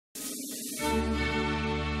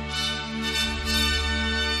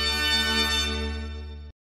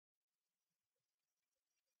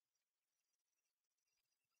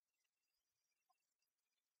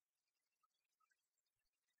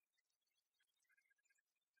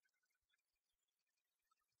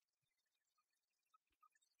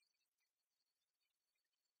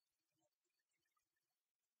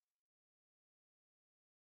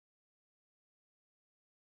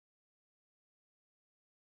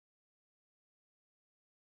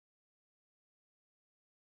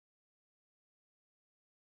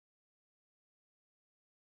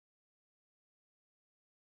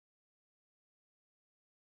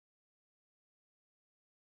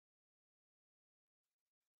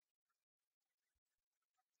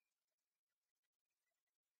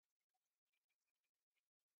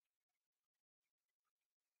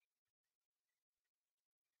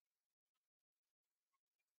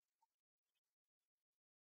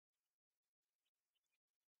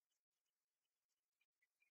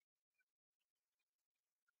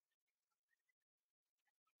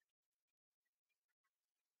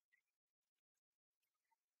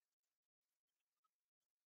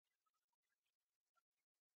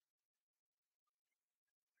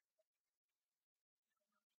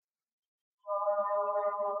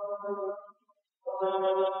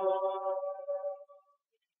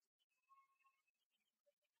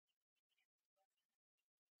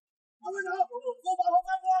队长，后方和三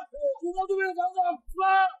关，主方对面长长，出发！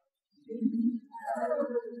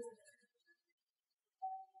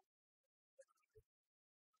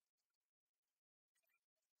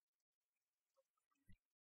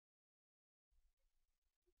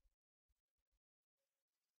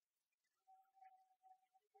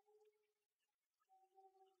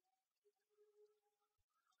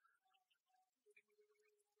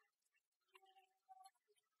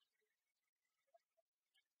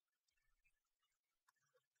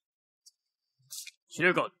司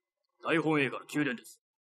令官、大本営から急電です。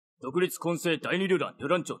独立混成第二旅団旅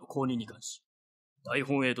団長の後任に関し、大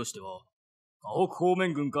本営としては、河北方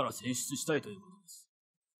面軍から選出したいということです。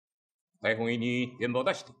大本営に現場を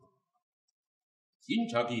出して、新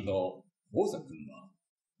茶木の大佐君は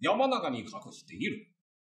山中に隠している。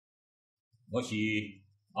もし、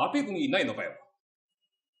安倍軍いないのかよ。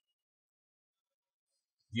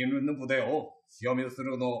言論の部隊を消滅す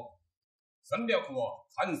るの戦略は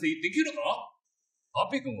完成できるか？安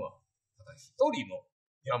倍軍はただ一人の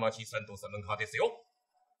山地戦闘専門家ですよ。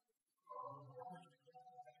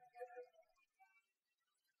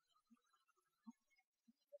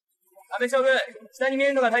安倍将軍、下に見え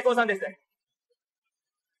るのが太閤山です。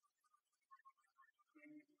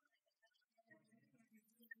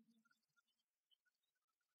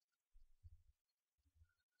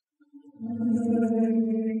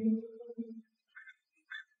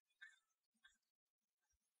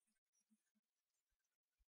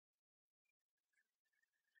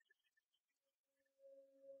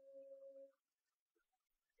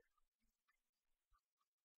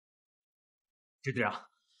支队长，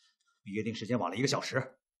比约定时间晚了1个小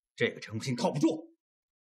时，这个程不信靠不住。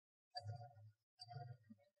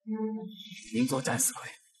您作战死鬼，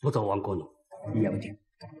不走亡国路，一言为定，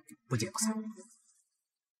不见不散。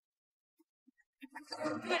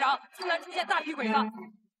支队长，竟然出现大批鬼子，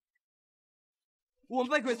我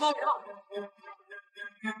们被鬼子包围了。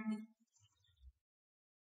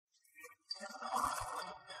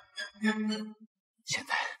现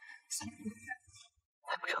在3个人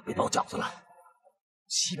快不成被包饺子了。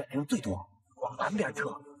西北人最多，往南边撤。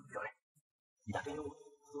各位，1大队有我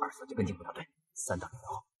，24就跟进5大队，3大队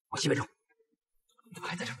后往西北冲。你怎么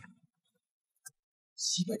还在这儿？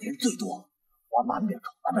西北的人最多，往南边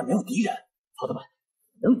冲，南边没有敌人。曹德满，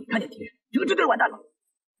等你看见敌人，这个支队完蛋了。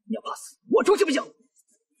你要怕死，我出行不行？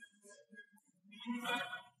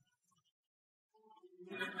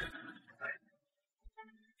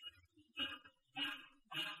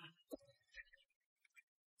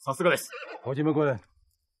さすがです。小島君、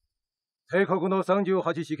帝国の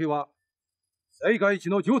38式は世界一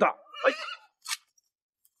の銃だ。はい。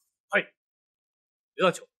はい。旅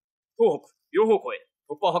団長、東北両方向へ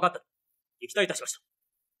突破を図った。撃退いたしました。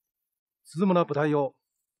進むな部隊を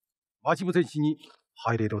待ち伏せしに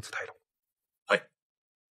入れと伝えろ。はい。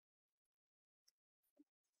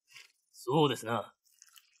そうですな。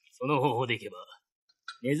その方法でいけば、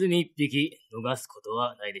ネズミ1匹逃すこと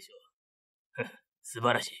はないでしょう。素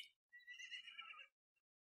晴らしい。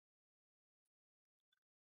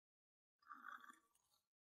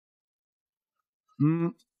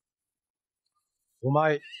お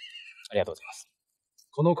前。ありがとうございます。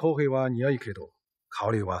この公平は似合いけれど、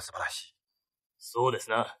香りは素晴らしい。そうです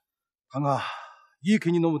な。だが、いい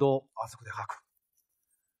気に飲むとあそこで吐く。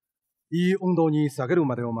いい温度に下げる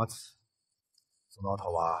までを待つ。その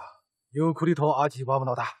後は、ゆっくりと味わう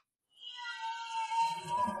のだ。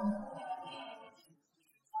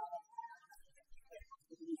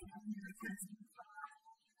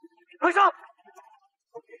快上！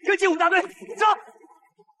跟进5大队，上！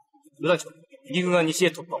旅団長、敵軍が西へ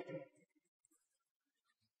突破。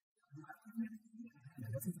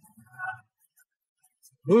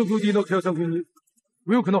航空機の強戦軍に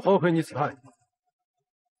右翼の方面に伝え、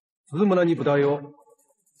鈴村に部隊を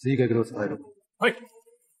追撃を伝える。はい。い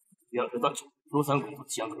や、旅団長、共産軍と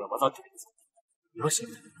治安軍が混ざっているんです。よろしい。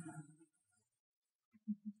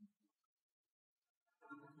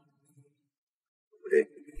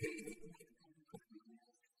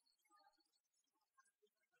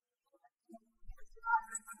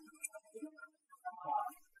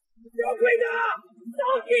小鬼子，上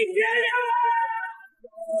今天呀！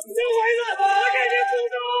这回子，我给你出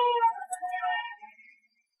动！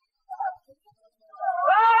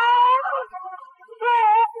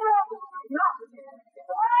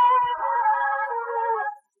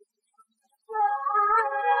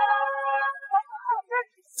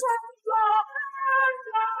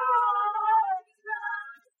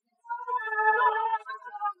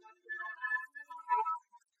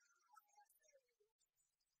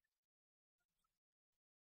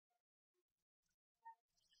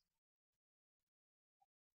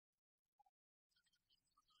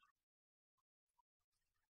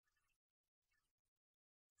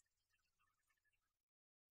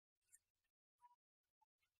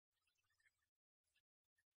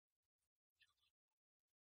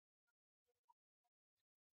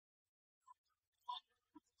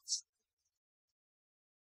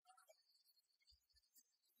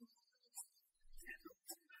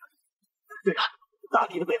对了，大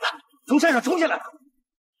敌的鬼子从山上冲下来了！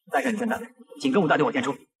带着你们的，请跟我大队往前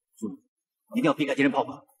冲。一定要避开敌人炮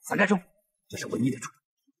火，散开冲，这是唯一的出路。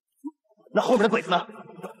那后面的鬼子呢？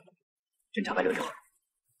侦察白留着，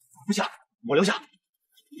不行，我留下，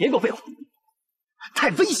别给我废话，太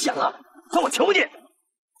危险了！算我求你，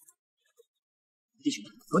弟兄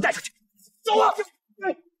们，给我带出去！走啊！对，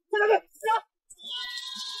快点，走！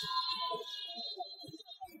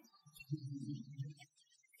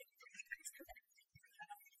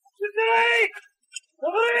是这里，我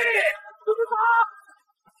们准备打！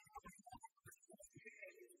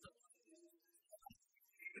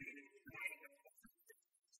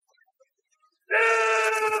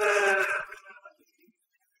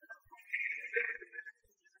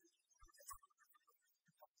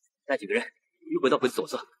带几个人迂回到鬼子左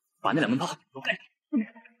侧，把那两门炮给我盖上。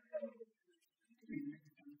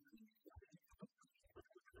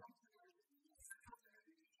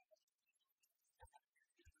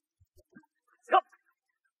走！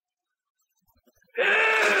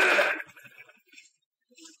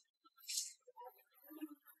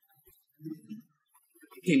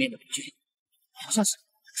对面的敌军好像是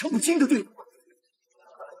程不清的队伍。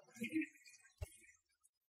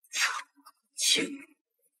清，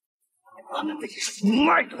他们被出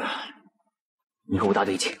卖的。你和我大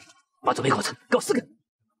队一起，把左边口子给我4个。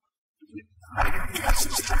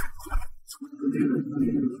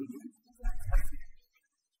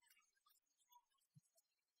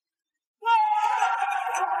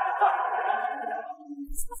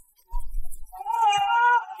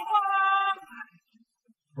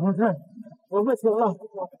我不行了，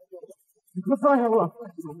你快放下我！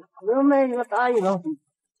我没你们答应了，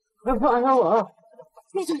快放下我！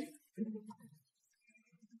闭嘴！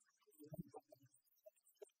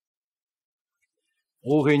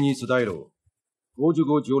我给你伝えろ。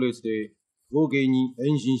55序列で合計に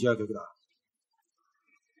延伸射局だ。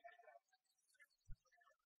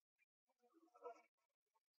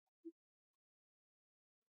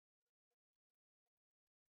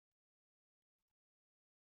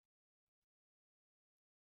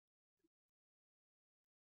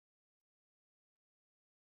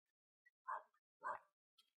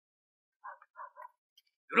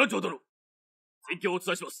旅団長殿、戦況をお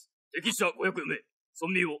伝えします。敵死者504名、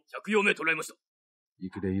村民を104名捕らえました。生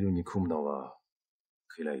きているに組むのは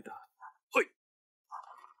嫌いだ。はい。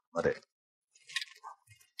待て。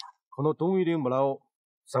この東入村を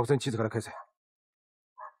作戦地図から消せ。は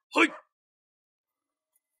い。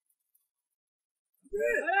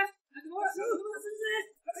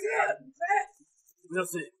おや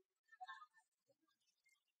すみ。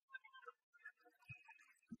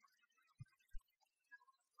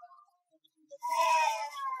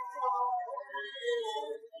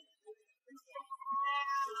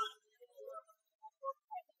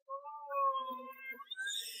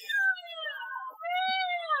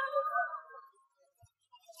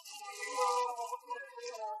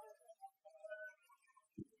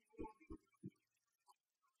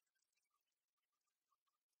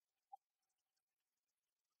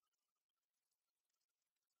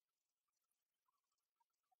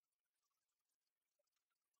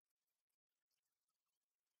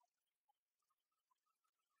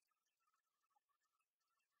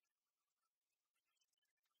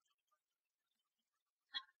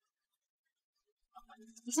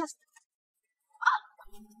你下去！啊！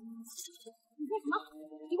你干什么？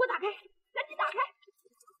你给我打开！赶紧打开！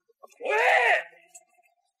喂！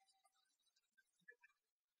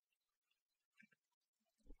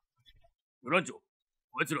旅団長、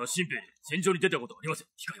こいつらは新兵で戦場に出たことありません。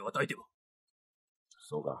機会を与えては。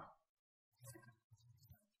そうか。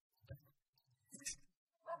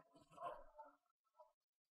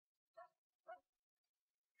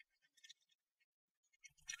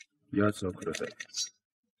奴を殺せ。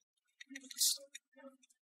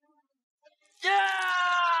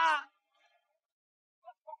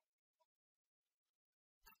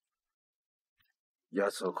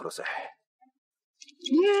奴を殺せ。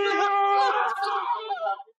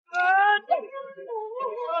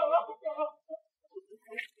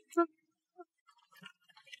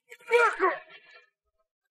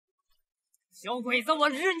小鬼子，我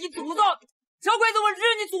日你祖宗！小鬼子，我日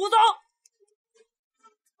你祖宗！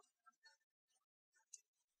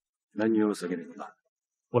何を叫ぶのだ。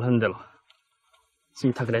オランダは死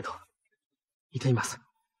にたくないと言っています。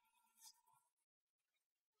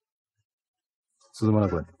鈴間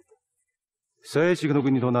君、正式の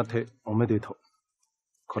国となっておめでとう。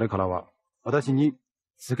これからは私に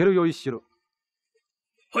つけるようにしろ。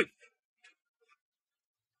はい。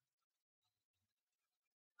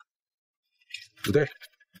腕。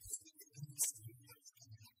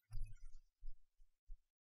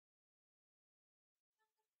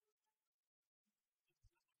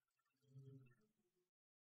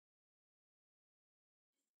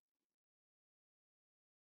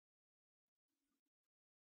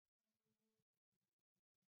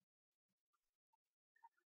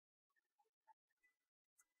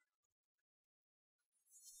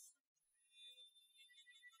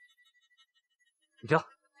李平，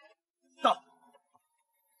到。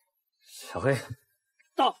小黑，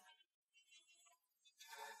到。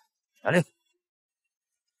亚丽，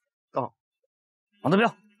到。王德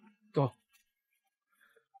彪，到。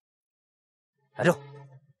亚六，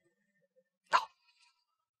到。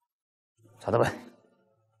查德文，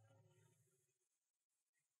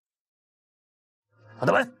查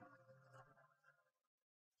德文。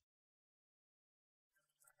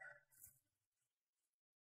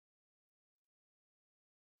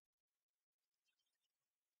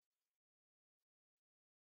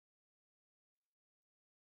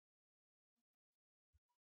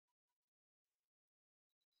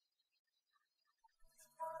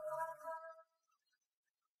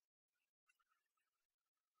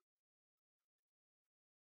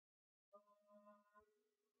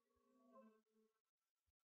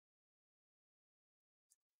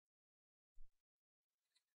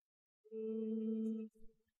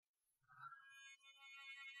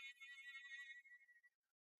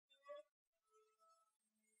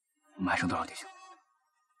 我们还剩多少弟兄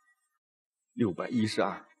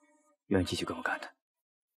？612。愿意继续跟我干的，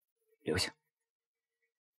留下；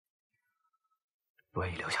不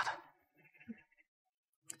愿意留下的，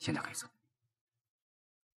现在可以走。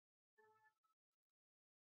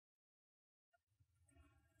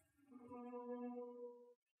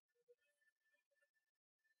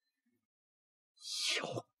小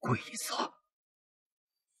鬼子！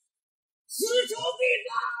死仇必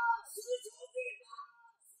报！死仇必报！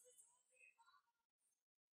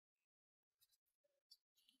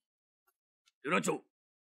 旅団長、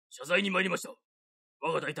謝罪に参りました。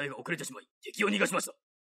我が大隊が遅れてしまい、敵を逃がしました。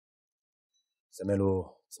攻める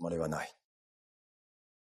つもりはない。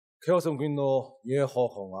ケオスン軍の逃げ方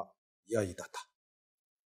法が嫌だった。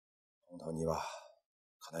本当には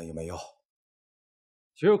叶い夢よ。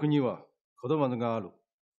ケオ君には子供がある。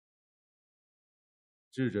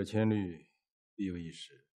智者千虑，必有一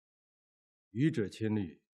失；愚者千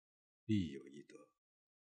慮，必有一得。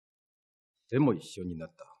でも一緒にな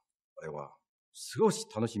った俺は少し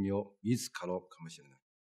楽しみを見つかろうかもしれない。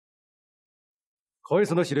こい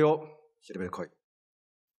つの資料調べてこい。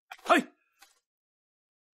はい。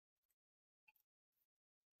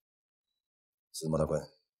鈴本君、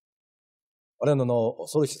我らの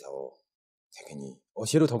恐ろしさを敵に教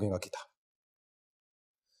える時が来た。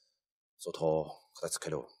外を片付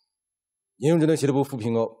ける日本人的司令部扶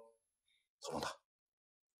贫を頼んだ。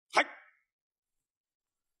嗨，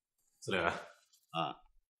司令员啊，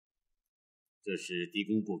这是敌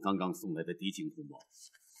工部刚刚送来的敌情通报。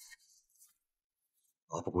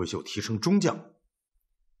阿部贵秀提升中将，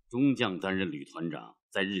中将担任旅团长，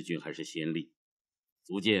在日军还是先例，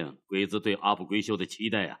足见鬼子对阿部贵秀的期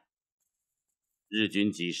待啊。日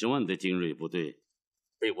军几十万的精锐部队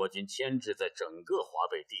被我军牵制在整个华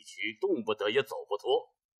北地区，动不得也走不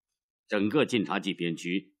脱，整个晋察冀边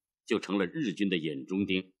区就成了日军的眼中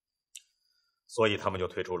钉。所以他们就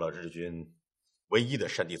推出了日军唯一的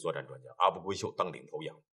山地作战专家阿部贵秀当领头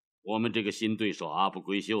羊。我们这个新对手阿部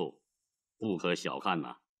贵秀不可小看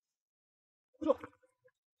呐！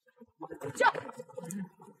上！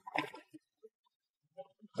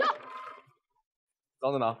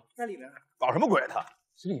刚子呢？在里面。搞什么鬼？他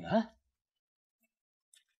司令员。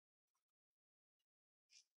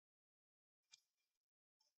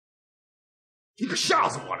 你可吓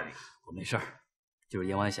死我了！你我没事儿，就是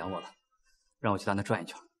阎王爷想我了，让我去他那转一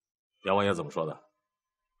圈。阎王爷怎么说的？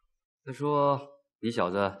他说：“你小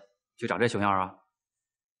子就长这熊样啊？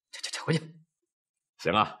撤回去。”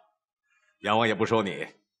行啊，阎王爷不收你，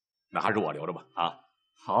那还是我留着吧。啊，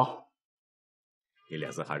好。你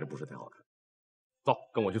脸色还是不是太好看。走，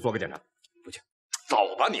跟我去做个检查。不去。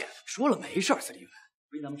走吧你。说了没事，司令员。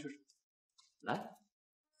不信咱们试试。来。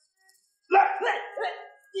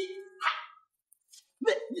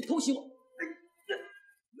 你偷袭我！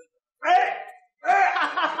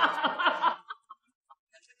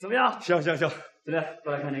怎么样？行，司令，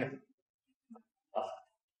过来看这个。啊，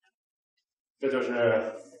这就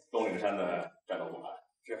是东岭山的战斗部盘。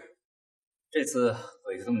是，这次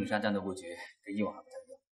鬼子东岭山战斗布局跟以往还不太一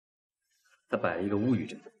样。他摆了一个乌鱼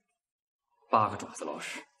阵，8个爪子老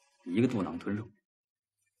鼠，1个肚囊吞肉。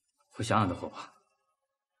我想想都后怕。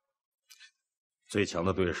最强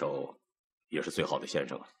的对手。 也是最好的先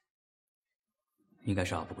生啊，应该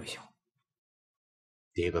是阿部贵秀。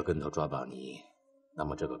第一个跟头抓把你，那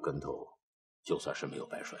么这个跟头就算是没有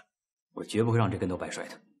白摔。我绝不会让这跟头白摔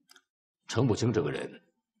的。程步清这个人，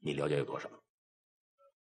你了解有多少？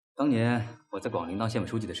当年我在广陵当县委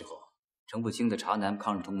书记的时候，程步清的察南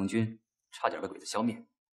抗日同盟军差点被鬼子消灭，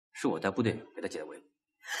是我带部队给他解的围。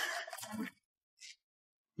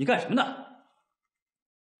你干什么呢？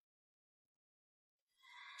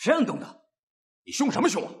山东的，你凶什么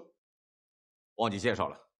凶啊？忘记介绍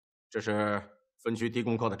了，这是分区地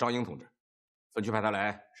工科的张英同志，分区派他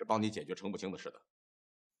来是帮你解决程不清的事的。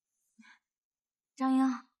张英，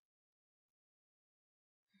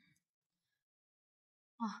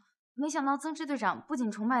哦，没想到曾支队长不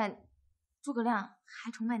仅崇拜诸葛亮，还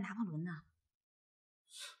崇拜拿破仑呢。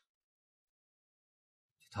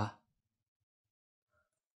他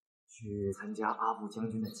去参加阿部将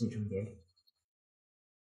军的晋升典礼。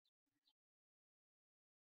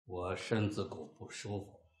我身子骨不舒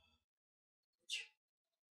服，去。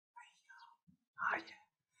哎呀，大爷，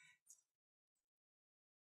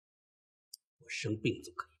我生病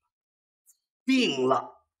总可以吧？病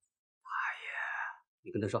了，大爷，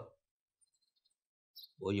你跟他说，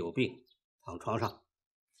我有病，躺床上，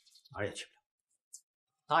哪儿也去不了。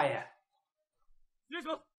大爷，列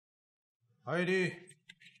车。はいり。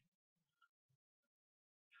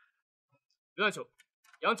旅団長、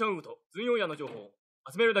ヤンチャンウーとズンヨンヤの情報を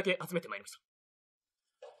集めるだけ集めてまいりました。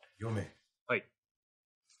4名。はい。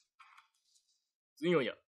ズンヨン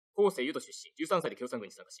ヤ、後世ユド出身、13歳で共産軍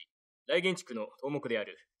に参加し、大元地区の頭目であ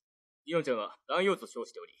る。リヨンちゃんは乱用と称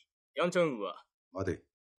しており、ヤンチャンウーは。待て。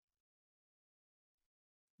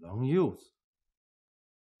乱用子。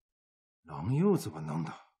乱用子は何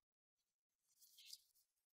だ？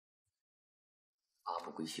阿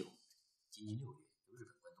部贵秀，今年6月由日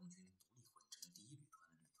本关东军独立混成第1旅团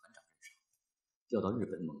旅团长任上，调到日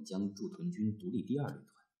本蒙江驻屯军独立第2旅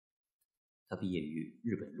团。他毕业于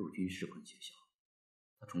日本陆军士官学校，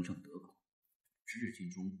他崇尚德国，是日军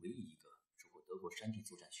中唯一一个受过德国山地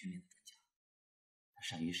作战训练的专家。他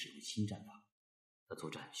善于使用新战法，他作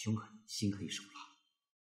战凶狠，心黑手辣。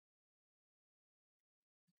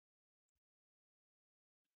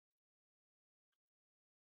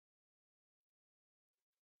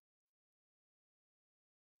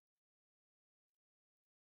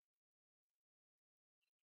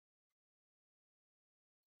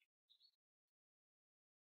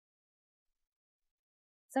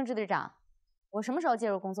曾支队长，我什么时候介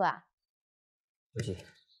入工作啊？不行。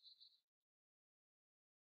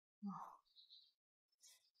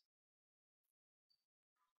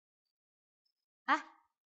哎，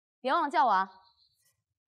别忘了叫我啊！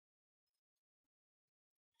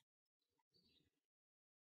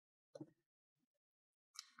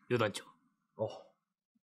旅団長。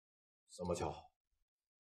さまちゃん。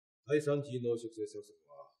第3次の粛清作戦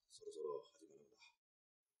はそろそろ始まるの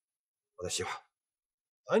だ。私は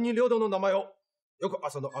第2領土の名前を翌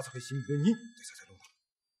朝の朝日新聞に出させるのだ。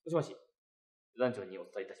もしもし、旅団長にお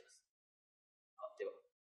伝えいたします。では。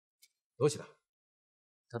どうした？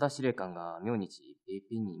多田司令官が明日北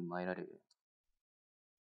平に参られる。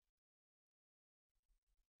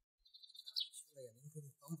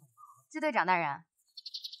支队长大人，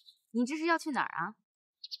你这是要去哪儿啊？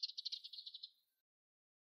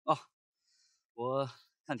哦，我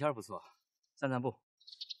看天不错，散散步。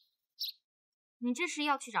你这是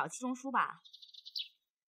要去找七中书吧？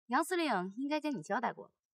杨司令应该跟你交代过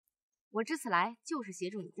了，我这次来就是协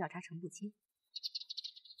助你调查程不清。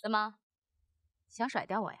怎么，想甩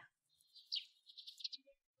掉我呀？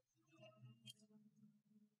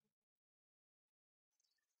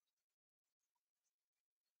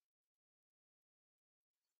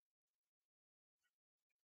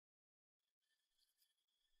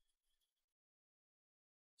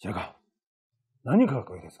司令官、何かお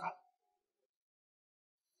声ですか？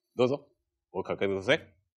どうぞ、おかけください。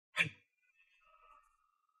はい。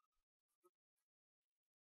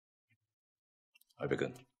安倍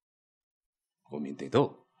君、ご面で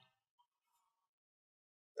ど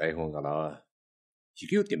う？台本がな、飛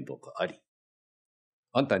龍展望があり、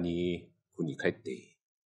あんたに国に帰って、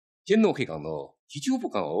天皇陛下の非常武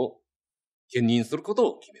官を兼任すること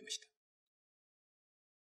を決めました。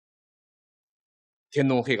天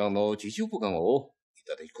皇陛下の自重武官をい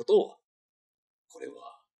ただくことは、これは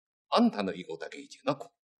あんたの意向だけじゃなく、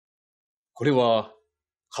これは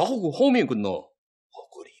河北方面軍の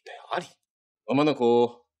誇りであり、まもなく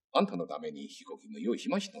あんたのために飛行機も用意し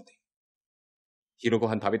ましたので、昼ご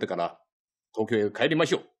飯食べてから東京へ帰りま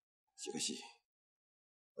しょう。しかし、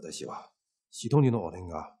私はシドニーのお願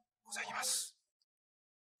がございます。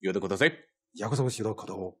言うてください。約束しろこ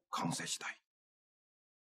とを完成したい。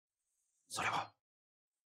それは、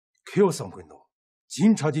ケオ三軍の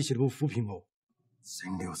晋察冀支部扶貧を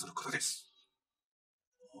占領することです。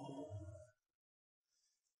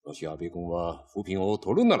もし安倍君は扶貧を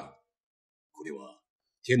取るなら、これは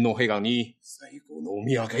天皇陛下に最高のお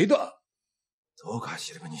土産だ。どうか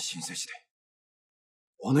支部に申請して、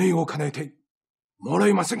お願いを叶えてもら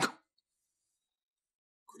えませんか？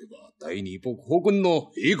これは第二北方軍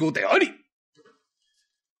の栄光であり、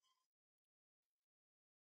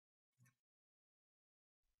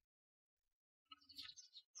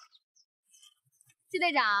支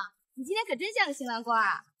队长，你今天可真像个新郎官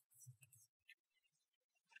啊！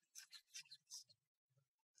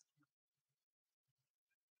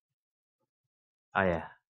二爷，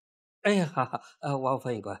哎呀，哈哈，王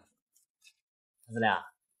翻译官，陈司令，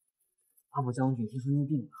阿部将军听说您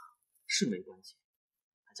病了，是没关系，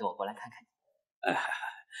他叫我过来看看你。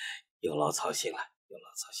有劳操心了，有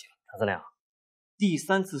劳操心了。陈司令，第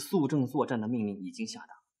3次肃正作战的命令已经下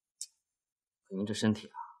达，可您这身体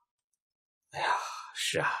啊，哎呀，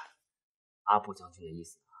是啊，阿部将军的意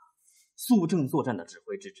思啊，肃正作战的指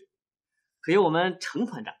挥之职，可由我们程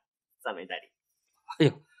团长暂为代理。哎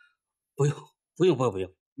呦，不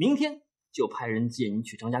用，明天就派人接您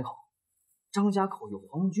去张家口。张家口有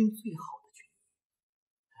皇军最好的军医。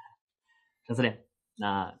陈司令，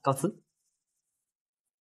那告辞。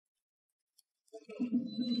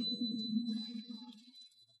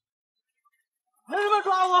没人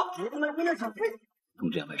抓我！你们今天想退？通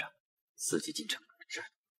知杨排长，司机进城。是。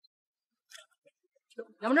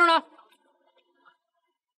杨文正呢？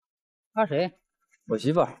他谁？我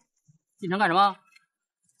媳妇儿。进城干什么？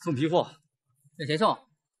送皮货。给谁送？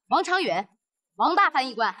王长远，王大翻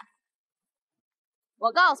译官。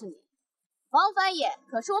我告诉你，王翻译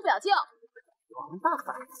可是我表舅。王大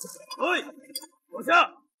翻译，喂，坐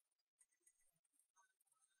下。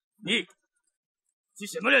你是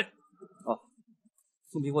什么人？哦，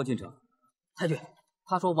送皮货进城。太君，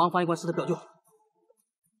他说王翻译官是他表舅。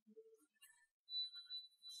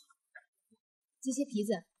这些皮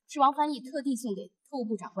子是王翻译特地送给特务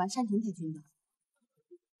部长官山田太君的。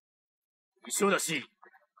你说的是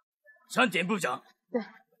山田部长？对。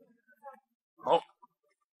好，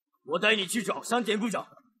我带你去找山田部长。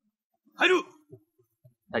海路，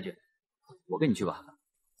太君，我跟你去吧，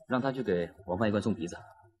让他去给王翻译官送皮子。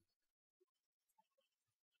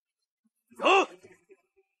走。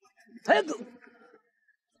太哥。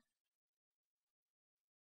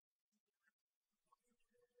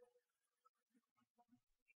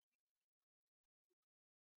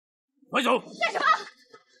快走！干什么？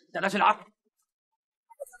带他去哪儿？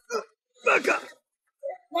那个，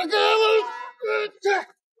我给我去！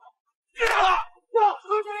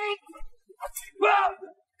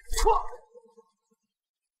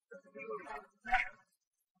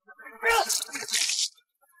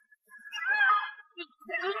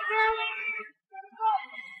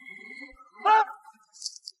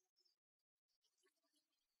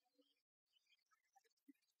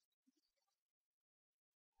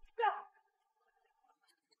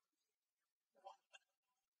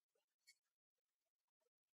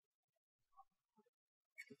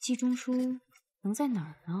寄中书能在哪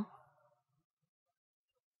儿呢？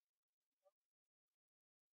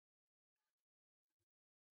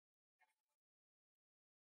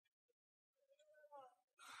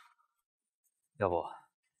要不，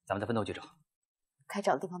咱们再分头去找。该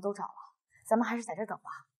找的地方都找了，咱们还是在这儿等吧。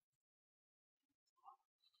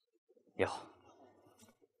也好，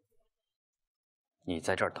你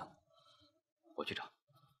在这儿等，我去找。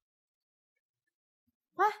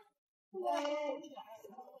哎，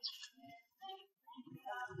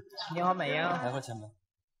你好，美英。来块钱吧。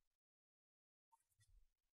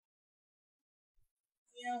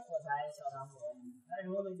烟火柴小糖果，来什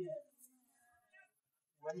么东西？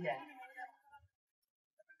我天！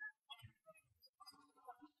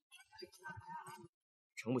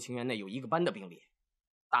城部清源内有1个班的兵力，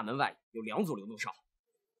大门外有2组流动哨。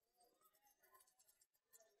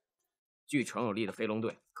距城有力的飞龙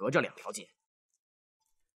队隔着2条街。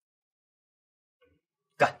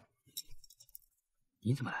干！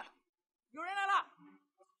你怎么来了？有人来了！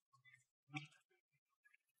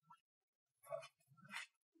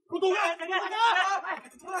不动！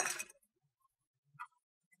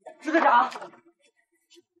支队长，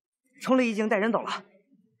城里已经带人走了。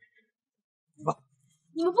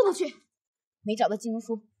你们不能去，没找到寄中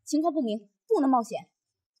书，情况不明，不能冒险。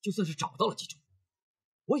就算是找到了寄中，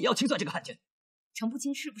我也要清算这个汉奸。程不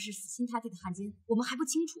清是不是死心塌地的汉奸，我们还不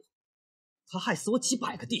清楚。他害死我几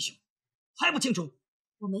百个弟兄，还不清楚？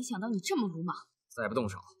我没想到你这么鲁莽。再不动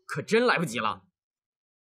手，可真来不及了。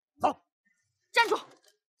走，站住！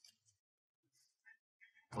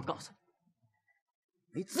我告诉你，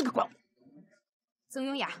没资格管我。曾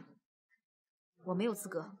雍雅，我没有资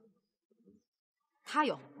格，他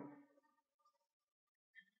有。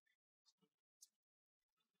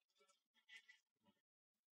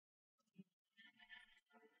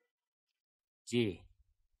G，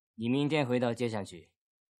你明天回到街上去，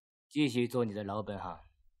继续做你的老本行。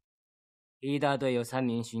一大队有3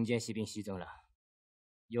名巡检士兵失踪了，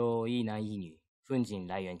有1男1女分进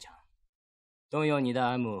来源场，动用你的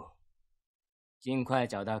耳目，尽快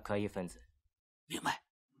找到可疑分子。明白。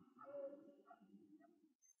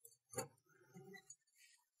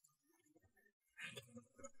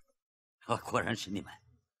果然是你们。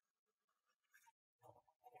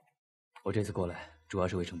我这次过来主要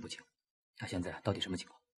是为程不清，他现在到底什么情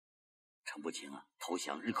况？程不清投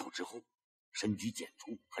降日寇之后，深居简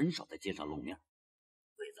出，很少在街上露面。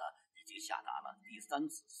鬼子已经下达了第3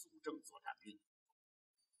次肃正作战令，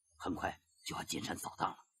很快就要进山扫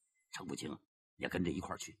荡了。程不清也跟着一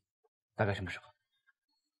块儿去。大概什么时候？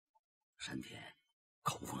山田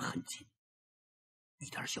口风很紧，一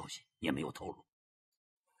点消息也没有透露。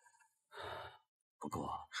不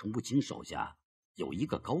过程不清手下有一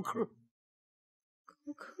个高客。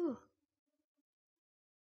高客？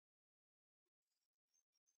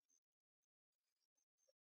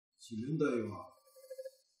新年代は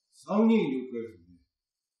3人行方不明。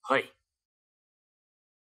はい。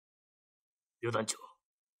旅団長、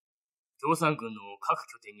共産軍の各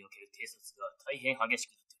拠点における偵察が大変激し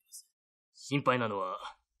くなっております。心配なのは、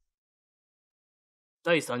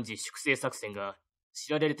第3次粛清作戦が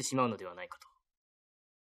知られてしまうのではないかと。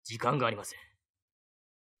時間がありません。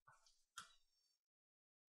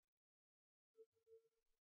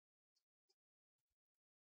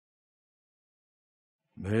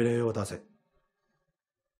命令を出せ。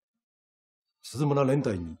鈴村連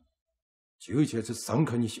隊に11月3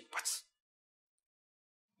日に出発。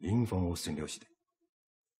臨汾を占領して、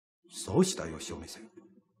総司隊を消滅せよ。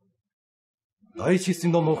第一次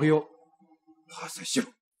の目標、発射し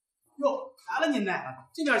ろ。哟，来了您呢，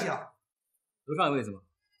这边请。楼上有位子吗？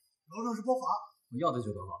楼上是包房，我要的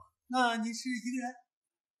就多少？那您是一个人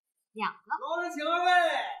？2个。楼上请2位。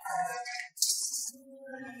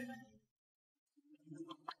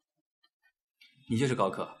你就是高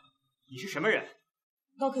克，你是什么人？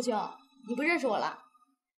高克兄，你不认识我了？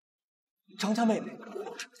张家妹妹。别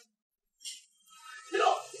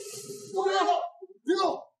动！别动！别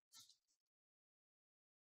动！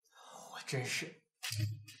我真是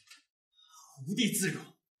无地自容。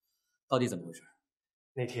到底怎么回事？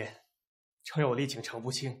那天，程有力请程不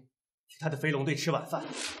清去他的飞龙队吃晚饭。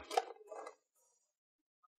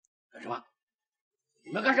干什么？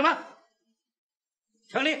你们干什么？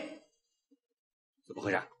程力，怎么回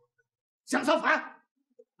事？想造反？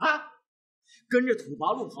啊？跟着土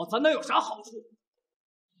八路跑，咱能有啥好处？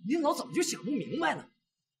您老怎么就想不明白呢？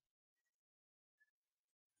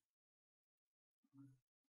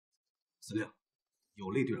司令，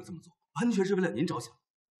有力队长这么做，完全是为了您着想。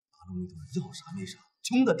大陆那头要啥没啥，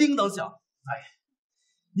穷的叮当响。哎，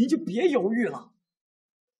您就别犹豫了。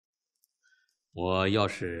我要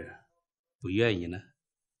是不愿意呢？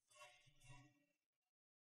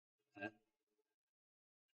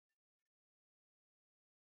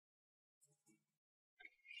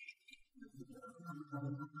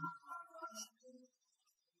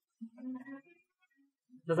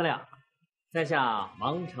刘司令，在下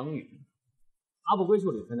王成宇，阿部归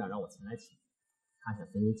秀旅团长让我前来请，他想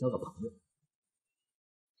跟您交个朋友。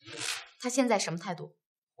他现在什么态度？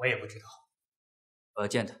我也不知道。我要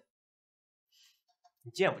见他。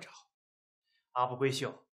你见不着。阿部归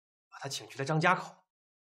秀把他请去了张家口。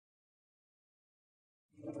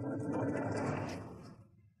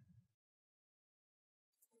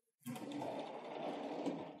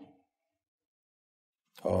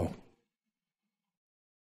哦。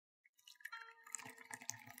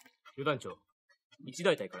旅団長、一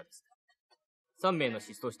大隊からです。3名の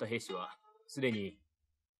失踪した兵士は、すでに。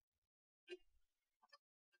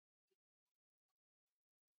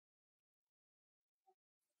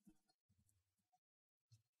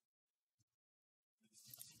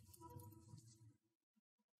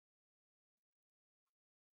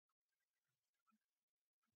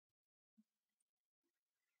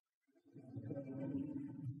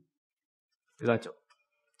旅団長、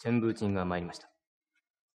全部人が参りました。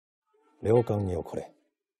領艦に送れ。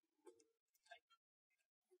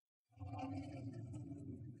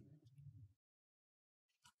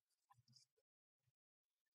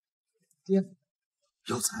爹，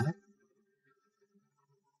有才。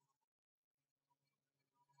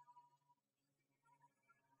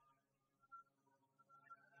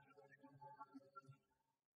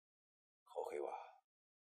後輩は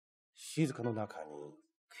静かの中に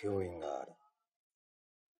教員がある。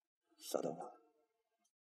佐渡は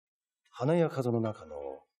花や風の中の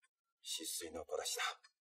止水の子たちだ。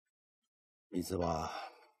水は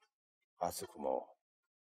熱くも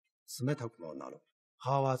冷たくもなる。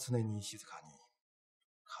葉は常に静かに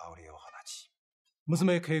香りを放ち、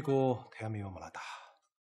娘恵子を手紙をもらった。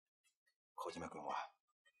小島君は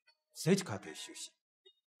政治家で修士。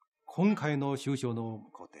今回の首相の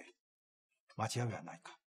向こうで間違いはない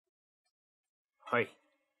か？はい。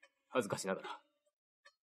恥ずかしながら。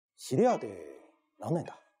知り合って何年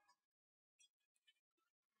だ？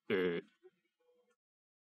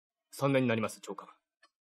 3年になります、長官。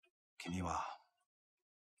君は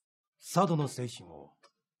佐渡の精神を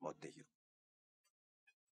持っている。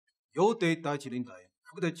陽帝第一連隊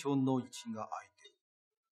副隊長の一員が相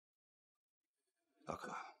手。だ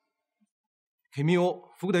が、君を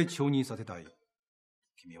副隊長にさせたい。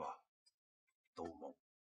君はどう思う？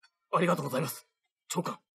ありがとうございます、長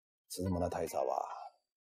官。津村大佐は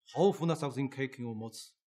豊富な作戦経験を持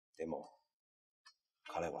つ。でも、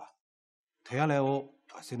彼は手荒れを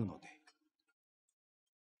焦るので、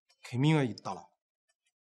君が言ったら、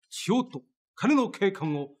ちょっと彼の警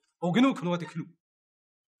官を補うことができる。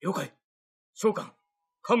了解。長官、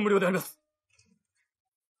感無量であります。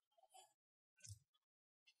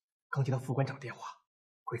刚接到副官长电话，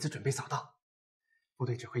鬼子准备扫荡，部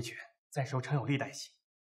队指挥权暂时由程有力代行。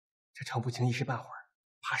这程步清一时半会儿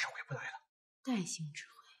怕是回不来了。代行指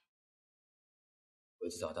挥，鬼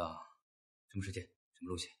子扫荡，什么时间？什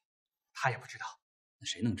么路线？他也不知道。那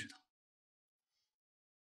谁能知道？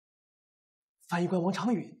翻译官王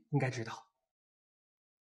长允应该知道。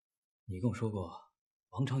你跟我说过，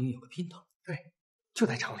王长允有个姘头。对，就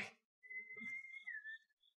在城里。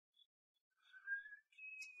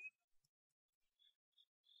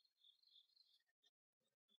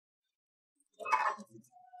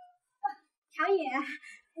长允，你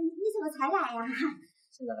怎么才来呀？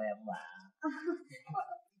现在来也不晚啊。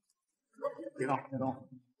别动，别动，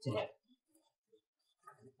进来。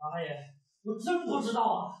大爷，我真不知道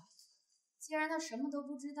啊。既然他什么都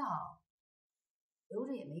不知道，留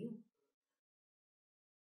着也没用。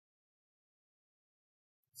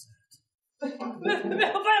没，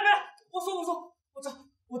我说，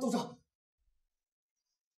我都知道。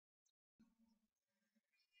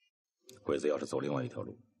鬼子要是走另外一条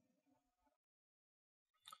路，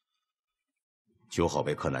酒好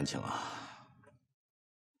被克难请啊！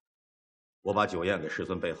我把酒宴给师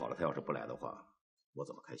尊备好了，他要是不来的话，我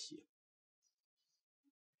怎么开席？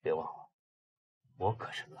别忘了，我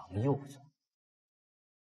可是狼幼子。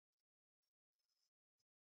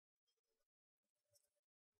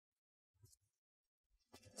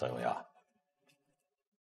臧永牙，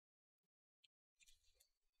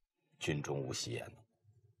军中无戏言。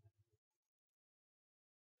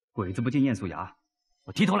鬼子不进燕素崖，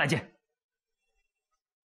我提头来见。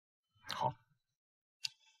好，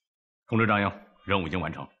通知张英，任务已经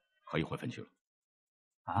完成，可以回分区了。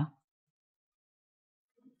啊？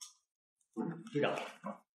队长，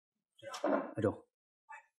阿周，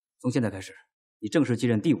从现在开始，你正式继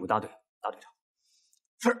任第5大队大队长。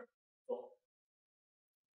是。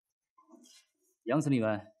杨司令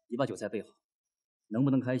员，你把酒菜备好，能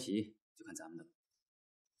不能开席就看咱们的了。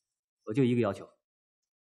我就一个要求，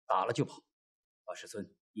打了就跑，把师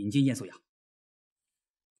尊引进燕素崖。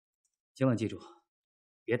千万记住，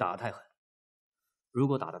别打得太狠。如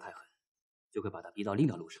果打得太狠，就会把他逼到另一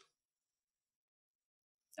条路上。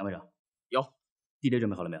杨排长，有。地雷准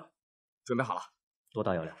备好了没有？准备好了。多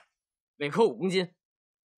大药量？每颗5公斤。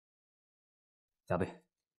加倍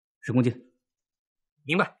，10公斤。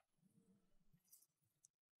明白。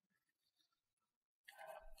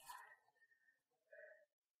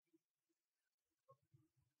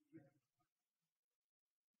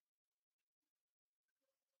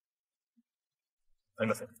あり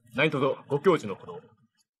ません。何卒ご教授のことを。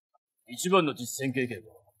一番の実戦経験は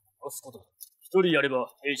殺すことだ。1人やれ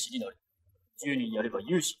ば兵士になる。10人やれば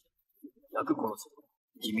勇士。100殺せば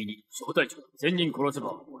君に小隊長だ。1000人殺せ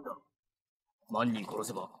ば俺だ。万人殺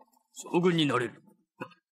せば将軍になれる。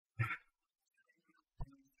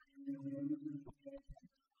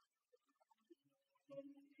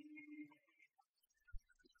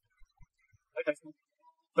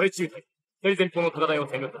大中隊、左前方の高台を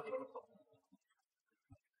攻めた。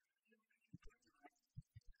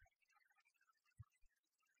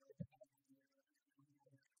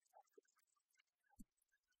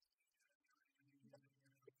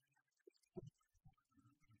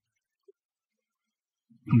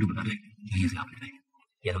通知部大队，将燕素崖围追，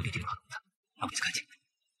沿路敌军的路子，让彼此看清。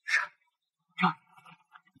是。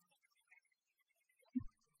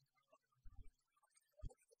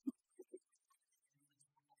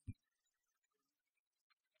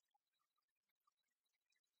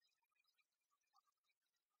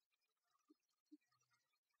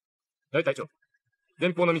大隊長、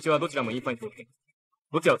前方の道はどちらもインファイントを変。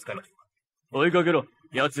どちらを使いましょうか。追いかけろ。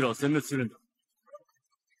奴らを殲滅するんだ。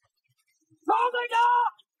老队长，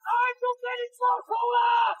俺就给你报仇了！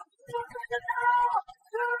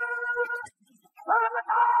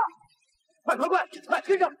快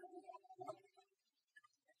跟上！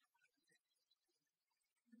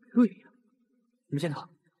对呀，你们先走。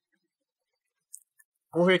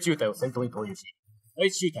歩兵中隊を先頭に投入し、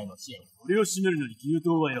大中隊の支援を。俺を締めるのに牛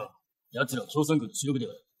刀はよ。奴ら共産軍の主力であ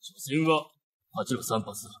る。所詮は8路3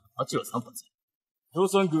発、8路3発。共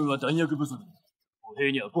産軍は弾薬不足で、歩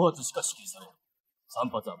兵には5発しか支給される。3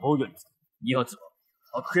発は防御につく。2発は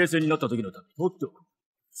白兵戦になった時のために取っておく。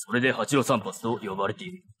それで8路3発と呼ばれて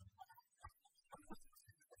いる。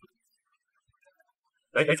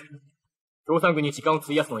大隊長、共産軍に時間を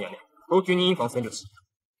費やすのをやめ、早急にインファを占領し、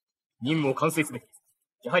任務を完遂すべきです。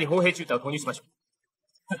やはり砲兵中隊を投入しましょう。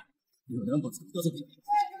有两把子弹在这里。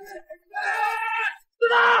子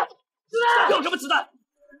弹！子弹！有什么子弹？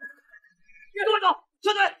别跟我走，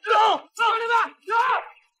撤退！走！兄弟们，走！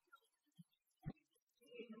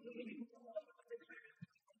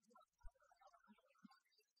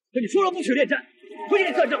跟你说了不许恋战，回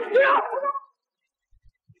去算账。队长，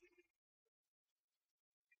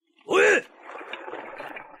回！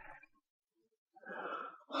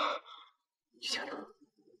你想想。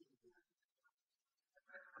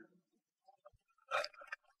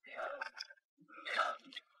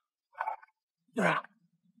 队长，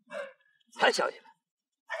再小心点。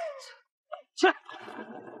去。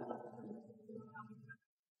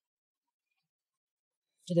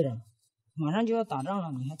支队长，马上就要打仗了，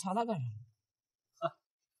你还插他干什么？啊，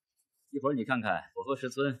一会儿你看看我和石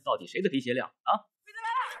村到底谁的皮鞋亮啊！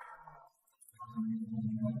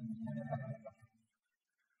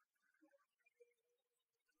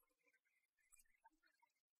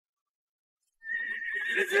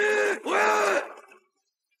别急，回来！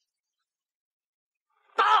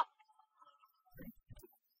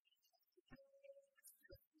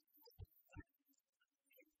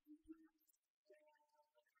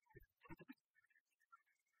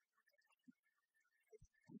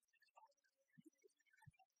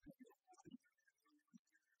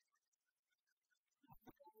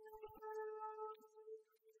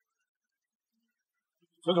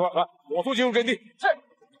 孙子们，来，火速进入阵地。是。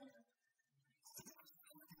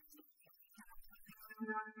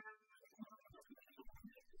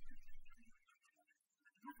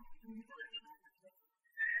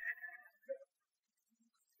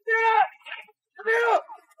敌人！敌人！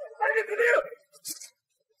赶紧肯定！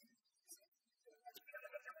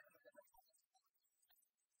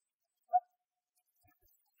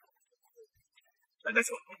大隊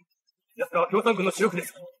長、奴らは共産軍の主力で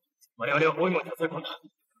す。我々は包囲網に挟み込んだ。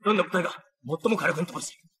どんな部隊が最も火力に飛ば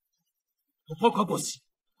し、突破を確保し、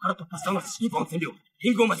から突破した後、インファを占領、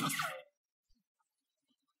援軍を待ちます。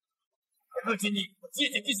プーチンに地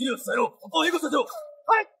位敵資料を伝えろ。突破を援護させろ。は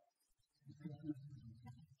い。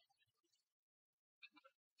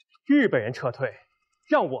日本人撤退，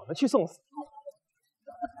让我们去送死，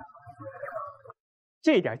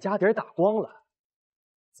这点家底儿打光了，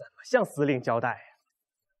怎么向司令交代呀？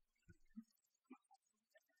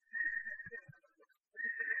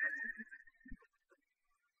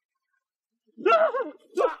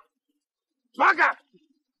 バカ！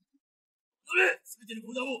それ、すべての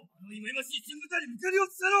砲弾をあの忌々しい新部隊に向けるよう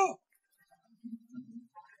伝えろ。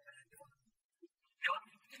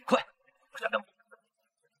快，快点！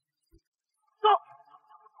走！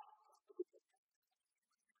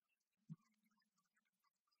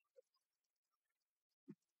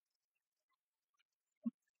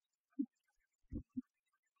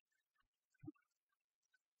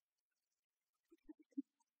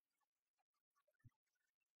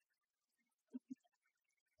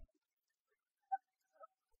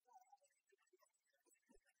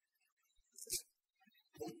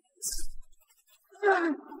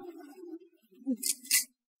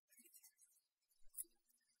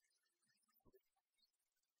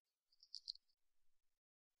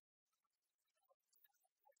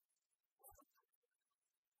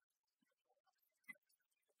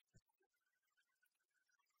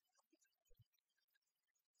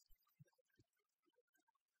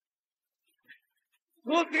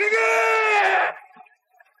我给你！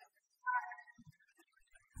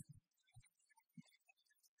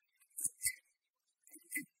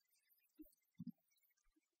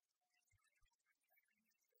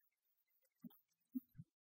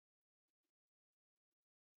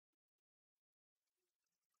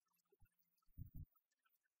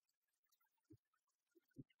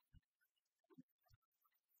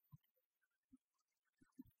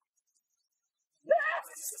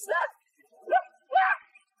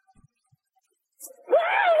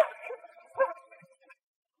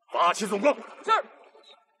 发起总攻！是。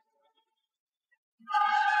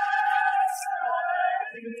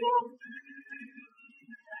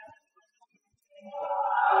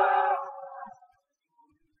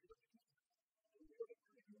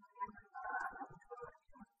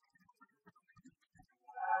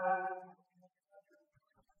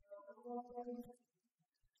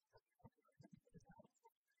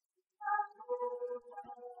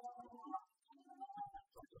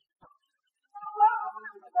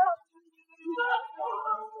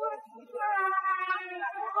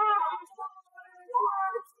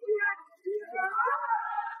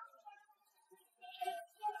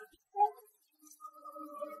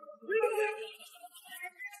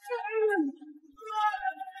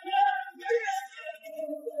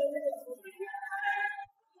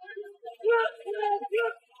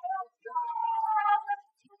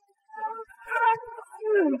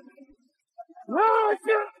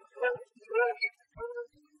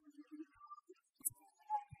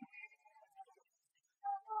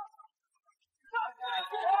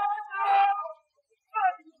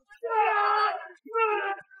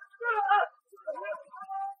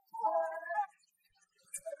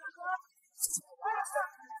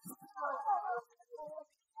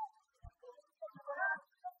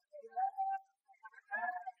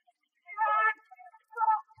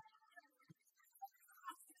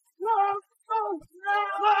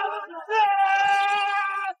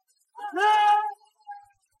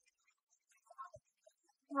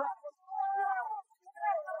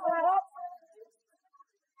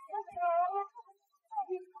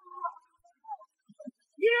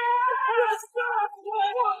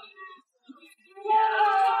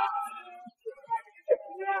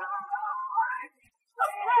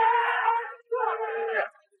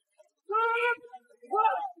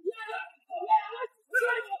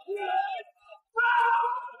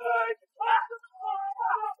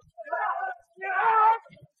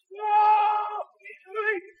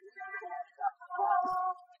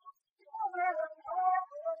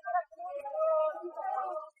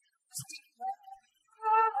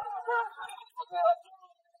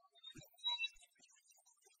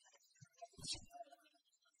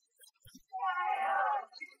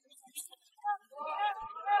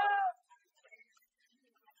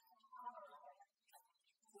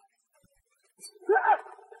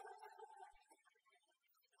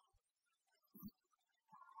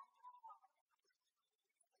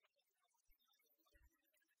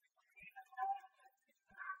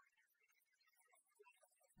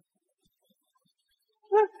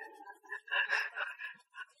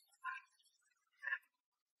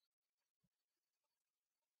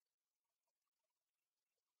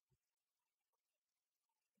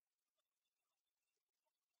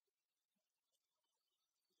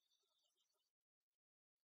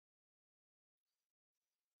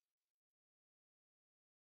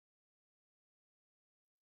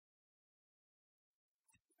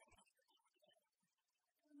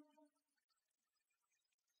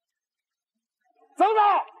走走，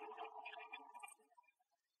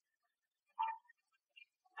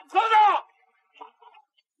走走，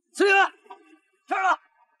司令员，这儿了。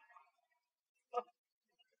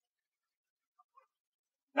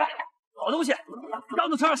来，好东西，刚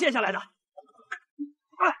从车上卸下来的。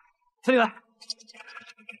哎，司令员，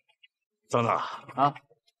曾曾啊，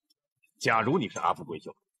假如你是阿布贵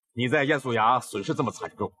秀，你在燕素崖损失这么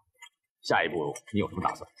惨重，下一步你有什么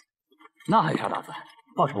打算？那还有啥打算？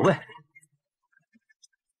报仇呗。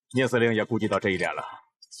聂司令也顾及到这一点了，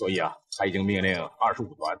所以啊，他已经命令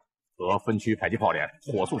25团和分区迫击炮连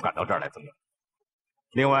火速赶到这儿来增援。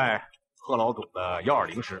另外，贺老总的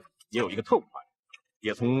120师也有一个特务团，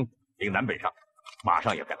也从岭南北上，马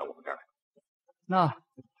上也赶到我们这儿来。那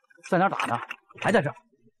在哪儿打呢？还在这儿？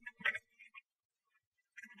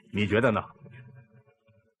你觉得呢？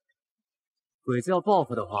鬼子要报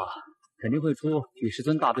复的话，肯定会出比师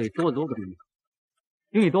尊大队多得多个兵力，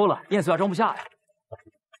兵力多了，燕素崖装不下呀。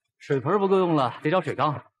水盆不够用了，得找水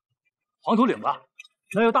缸。黄土岭吧，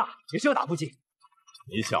那又大，也是要打不进。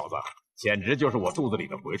你小子简直就是我肚子里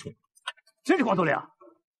的蛔虫。真是黄土岭，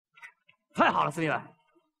太好了，司令员。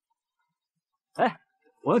哎，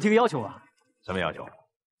我能提个要求吗？什么要求？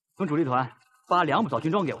从主力团发2不少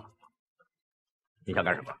军装给我。你想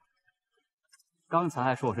干什么？刚才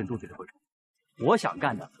还说我是你肚子里的蛔虫，我想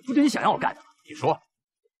干的不就你想让我干的？你说，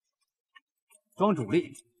装主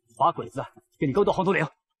力，把鬼子给你勾到黄土岭，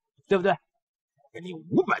对不对？我给你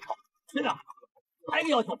500套。队长，还有一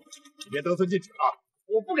个要求，你别得寸进尺啊！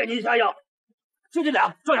我不给您瞎要，就这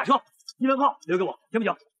俩装甲车，1门炮留给我，行不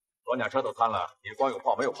行？装甲车都瘫了，你光有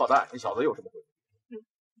炮没有炮弹，你小子有什么回事？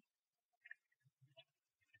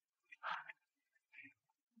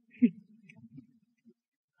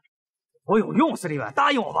我有用，司令员，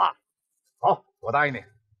答应我吧。好，我答应你。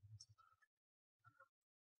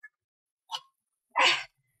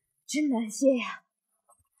真难谢呀！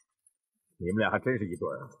你们俩还真是一对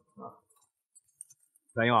儿啊！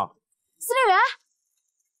蓝英啊，司令员，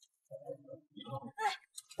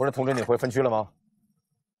不是通知你回分区了吗？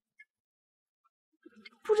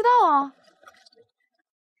不知道啊。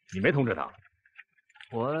你没通知他？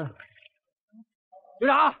我队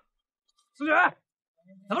长，司局，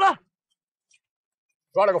怎么了？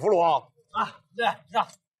抓了个俘虏啊！啊，对，是。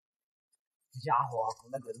这家伙从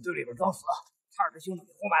那鬼子队里边装死，差点被兄弟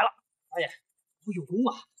给活埋了。大爷，我有功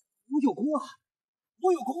啊！我有功啊！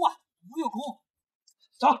我有功啊！我有功！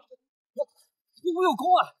走，我有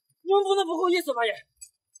功啊！你们不能不好意思，大爷。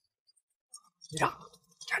队长，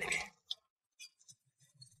站里面。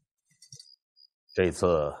这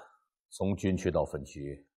次从军区到分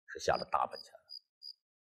区是下了大本钱了，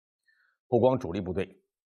不光主力部队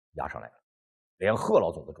压上来了，连贺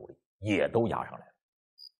老总的主力也都压上来了。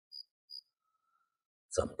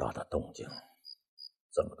这么大的动静，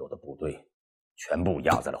这么多的部队，全部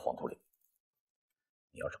压在了黄土岭。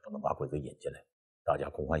你要是不能把鬼子引进来，大家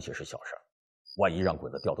空欢喜是小事，万一让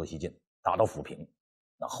鬼子掉头西进，打到抚平，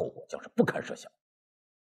那后果将是不堪设想。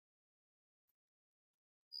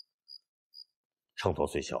秤砣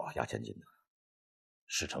虽小，压千斤的，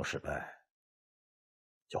事成失败，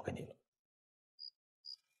交给你了。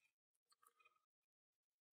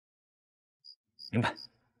明白。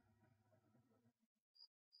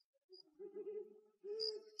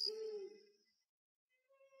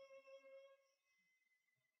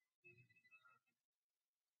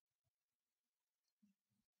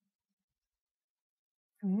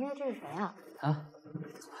你念这是谁啊？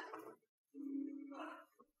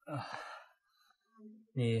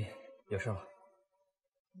你有事吗？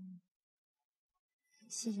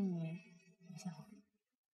谢谢你留下我。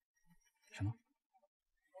什么？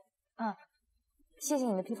啊，谢谢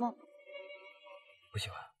你的披风。不喜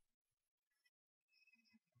欢。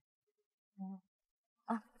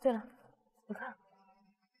啊，对了，你看。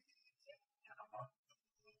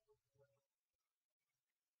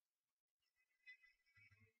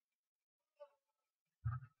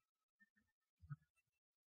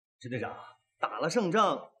支队长，打了胜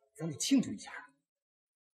仗，咱得庆祝一下。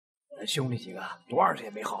咱兄弟几个多少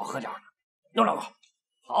天没好好喝点了，弄两个。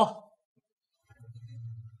好。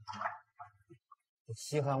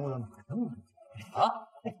稀罕我了吗？啊？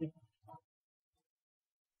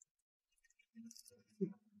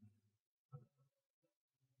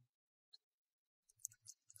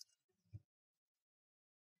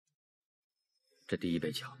这第一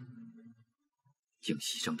杯酒，敬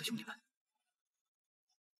牺牲的兄弟们。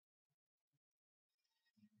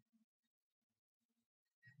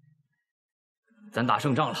咱打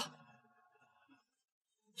胜仗了，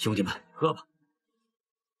兄弟们，喝吧！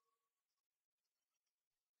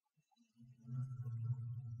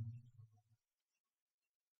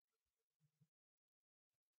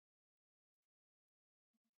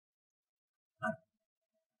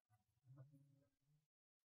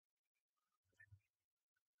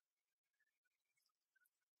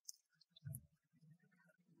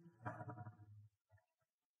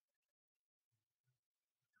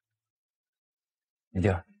女弟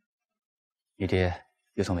儿，你爹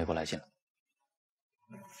又从美国来信了，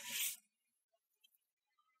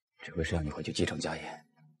这回是让你回去继承家业。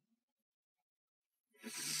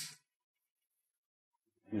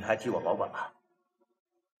你还替我保管吗？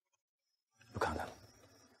不看看了。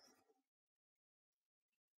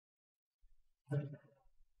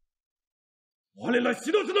我ら一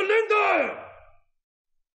つの連隊。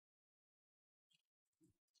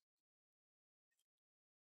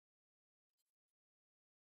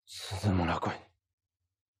鈴村君、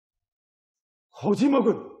小島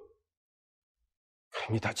君、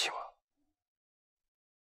君たちは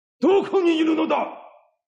どこにいるのだ？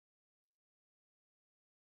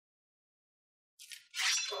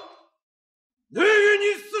礼に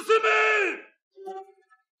進め！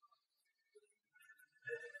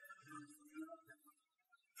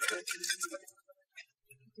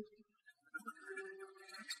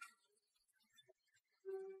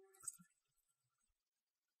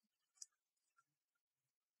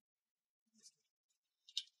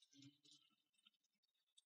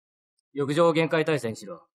浴場を限界対戦し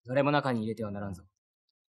ろ。誰も中に入れてはならんぞ。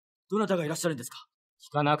どなたがいらっしゃるんですか？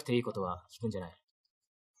聞かなくていいことは聞くんじゃない。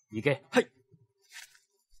行け。はい。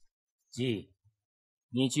G，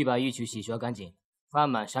你去把浴区洗刷干净，放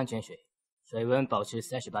满山泉水，水温保持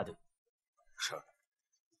38度。是。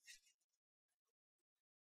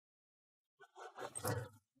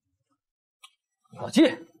老季，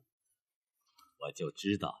我就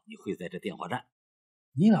知道你会在这电话站。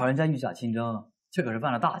你老人家御驾亲征，这可是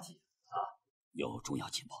犯了大忌啊！有重要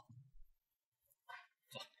情报。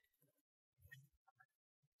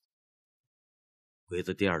鬼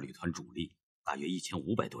子第2旅团主力大约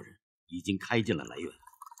1500多人，已经开进了来源。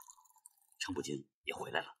程步青也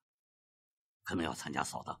回来了，可能要参加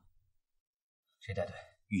扫荡。谁带队？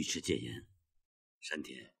尉迟谏言，山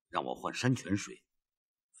田让我换山泉水，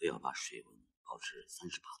非要把水温保持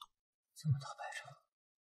38度。这么大排场，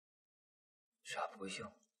啥不会秀？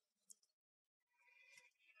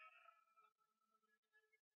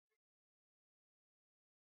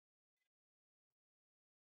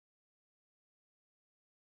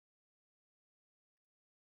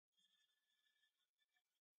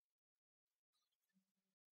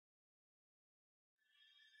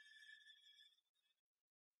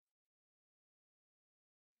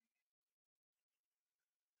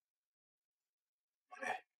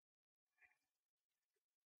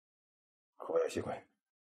小林君、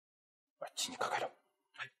あっちにかかろう。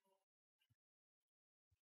はい。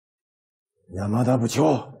山田部長。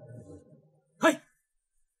はい。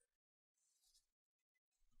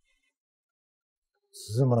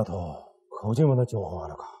鈴村と小島の情報はあ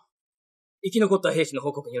るか？生き残った兵士の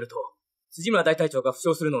報告によると、辻村大隊長が負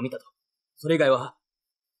傷するのを見たと。それ以外は、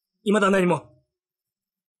未だ何も。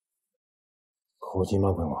小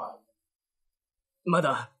島軍はま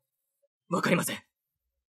だ、わかりません。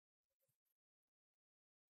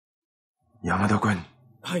山田君。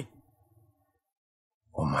はい。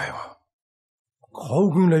お前は、皇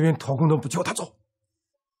軍那边特工の部長だぞ。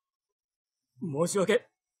申し訳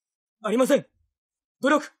ありません。努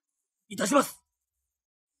力いたします。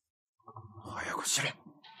早くしろ。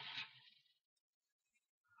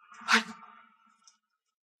はい。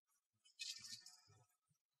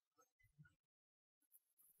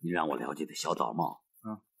你让我了解的小岛茂，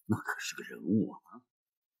那可是个人物啊！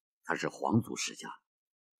他是皇族世家，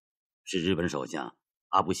是日本首相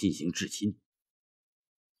阿部信行至亲。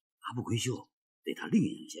阿部贵秀对他另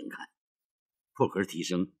眼相看，破格提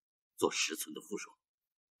升，做10寸的副手。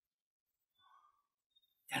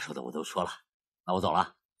该说的我都说了，那我走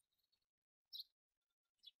了。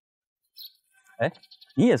哎，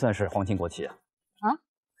你也算是皇亲国戚啊！啊？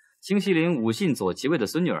清西陵武信左骑尉的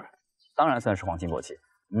孙女儿，当然算是皇亲国戚。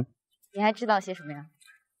你还知道些什么呀？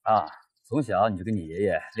啊，从小你就跟你爷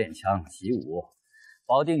爷练枪习武，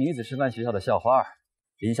保定女子师范学校的校花，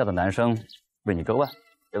邻校的男生为你割腕，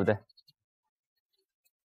对不对？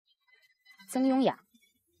曾雍雅，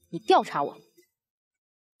你调查我？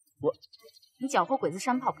你缴获鬼子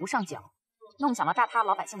山炮不上缴，弄响了炸塌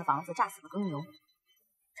老百姓的房子，炸死了耕牛。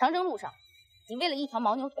长征路上，你为了一条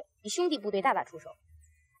牦牛腿，比兄弟部队大打出手。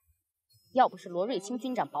要不是罗瑞卿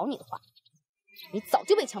军长保你的话，你早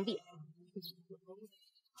就被枪毙了。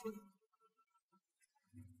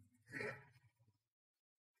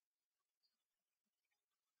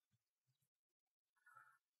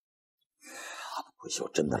阿部贵秀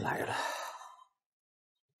真的来了，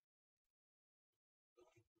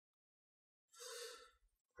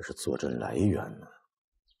这是坐镇来源呢，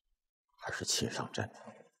还是亲上阵？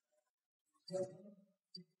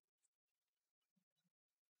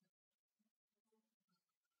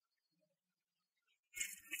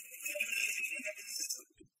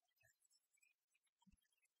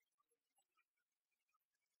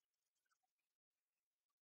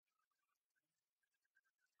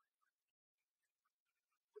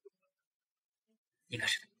应该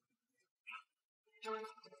是的。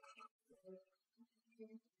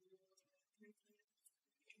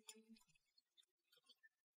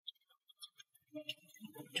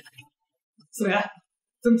司令员，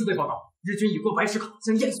曾支队报告，日军已过白石口，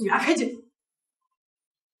向燕素崖开进。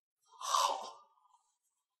好，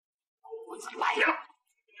鬼子来了！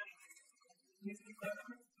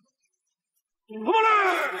我们来！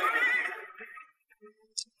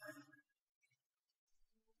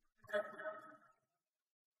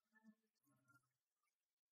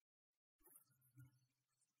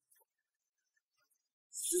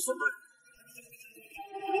师兄们。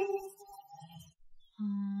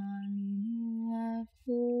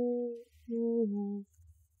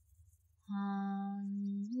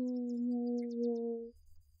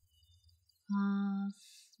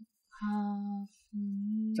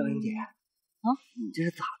张英姐，啊，你这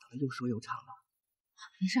是咋的了？又说又唱的。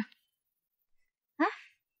没事。哎，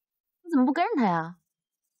你怎么不跟着他呀？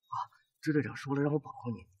支队长说了让我保护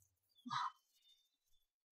你。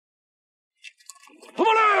我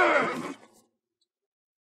们来！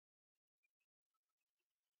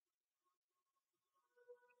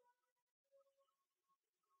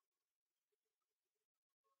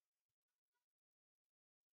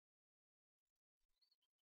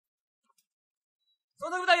総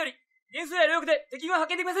督部隊より元帥や両翼で敵軍は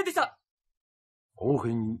発見できませんでした。後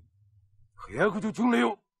編に火薬と巡礼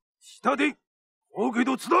を下で大家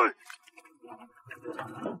と伝え。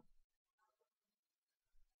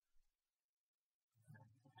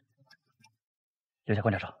留下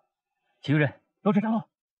观察哨，其余人都撤站后。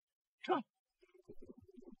撤。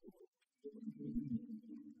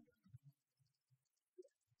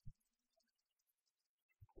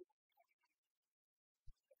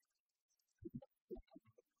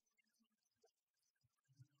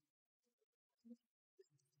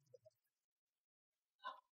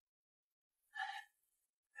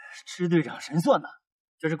支队长神算呐！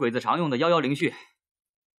这是鬼子常用的110灵序。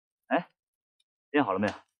哎，练好了没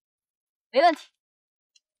有？没问题。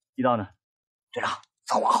地道呢？队长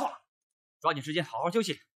早挖好了，抓紧时间好好休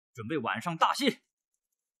息，准备晚上大戏。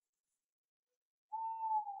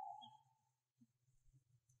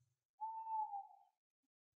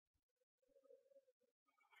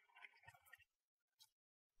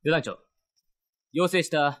旅団長、要請し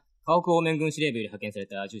た河北方面軍司令部より派遣され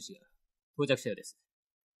た重視が到着したようです。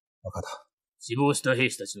分かった。死亡した兵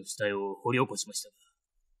士たちの死体を掘り起こしましたが、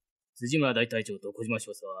辻村大隊長と小島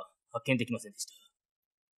少佐は発見できませんでし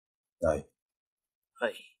た。ない。は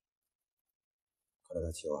い。彼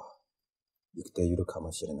たちは生きているか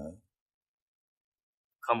もしれない。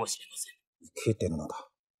かもしれません。生きてるのだ。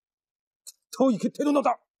きっと生きてるの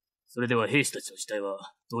だ。それでは兵士たちの死体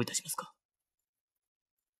はどういたしますか？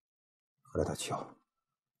彼たちを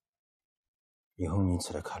日本に連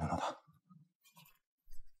れ帰るのだ。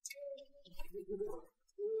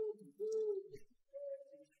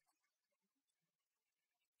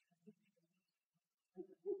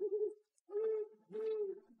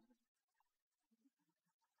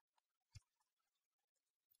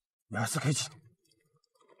安刑事。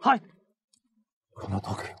はい。この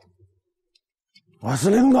時忘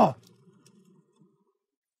れるな。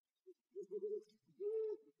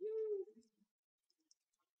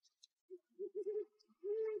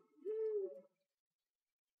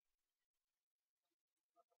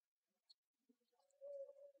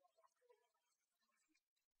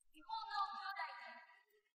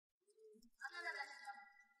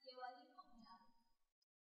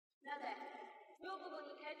なぜ養父母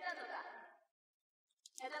に帰ったのだ。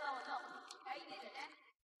手玉を書いててね。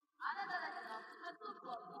あなたたちの家族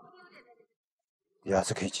を交流で。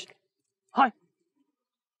安刑事。はい。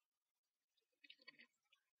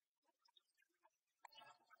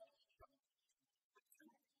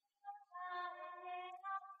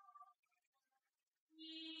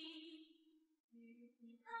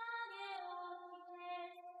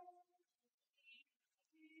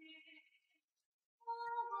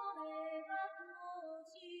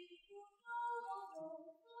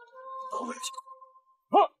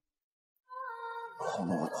こ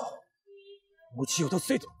の女持ちよと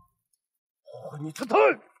せと你他他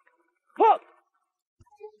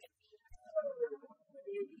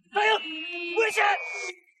大英，危险！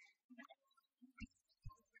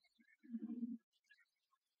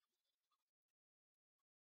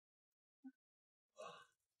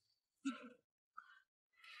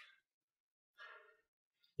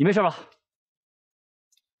你没事吧？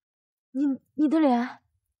你的脸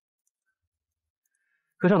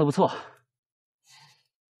合唱的不错。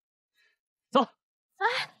走。哎，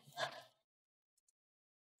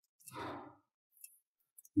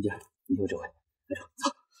你听我指挥，队长，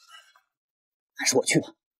走。还是我去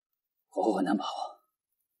吧。我很难把握，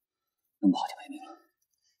能跑就没命了。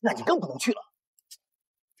那你更不能去了。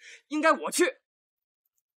应该我去。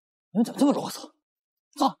你们怎么这么啰嗦？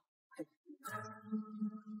走。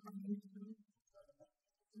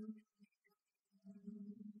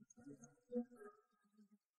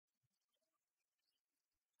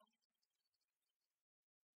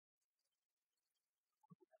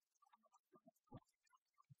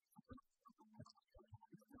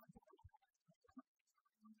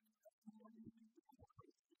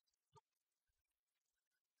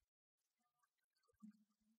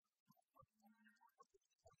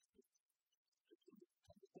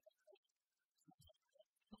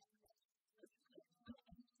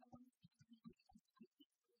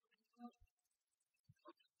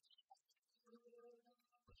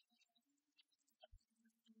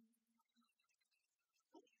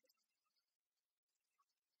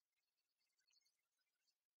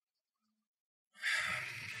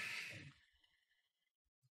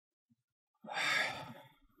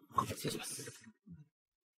失礼します。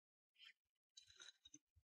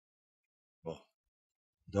あ、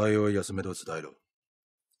大王休めと伝えろ。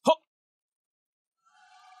はっ。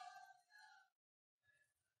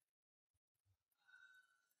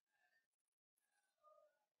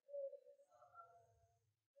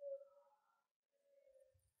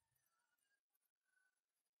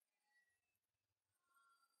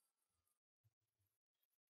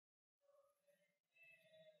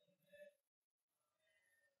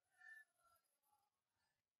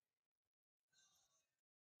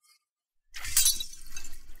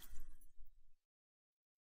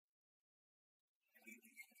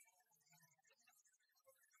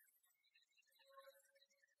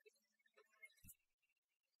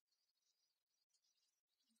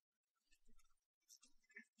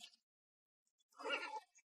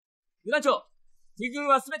旅団長、敵軍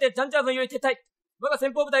はすべてジャンジャー軍より撤退。我が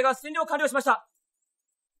先方部隊が占領完了しました。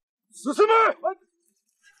進め。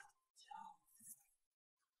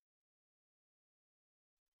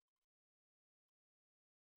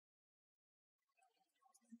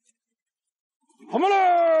はまれ。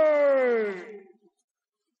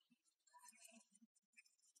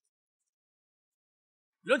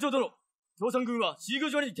旅団長殿、共産軍はシーグ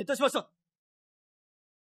城に撤退しました。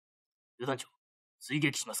旅団長、追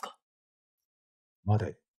撃しますか。待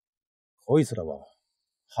て。こいつらは、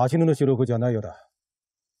走るの主力じゃないようだ。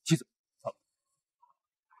地図。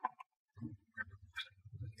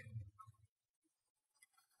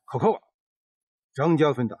ここは、張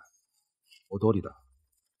家分だ。お通りだ。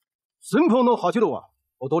前方の8路は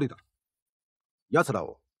お通りだ。奴ら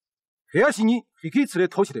を、部屋市に引き連れ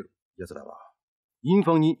通している。奴らは、陰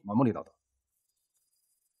方に守りなだ。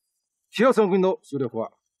共産軍の主力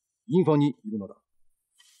は、陰方にいるのだ。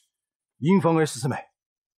陰方へ進め。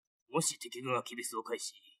もし敵軍がキビスを返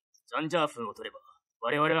し、ジャンジャーフンを取れば、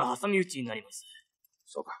我々は挟み撃ちになります。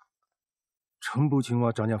そうか。陳步青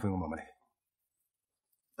はジャンジャーフンを守れ。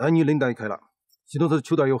第二連隊から、一つ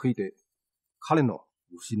中隊を引いて、彼の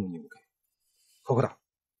後ろに向け。ここだ。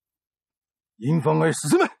陰方へ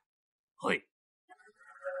進め。はい。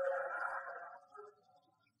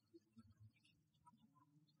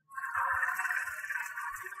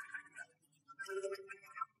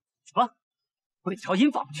什么？我得调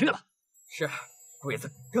阴坊去了。是，鬼子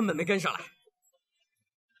根本没跟上来。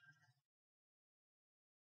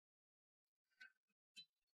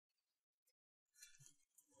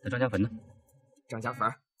那张家坟呢？张家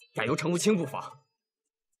坟改由程步青布防。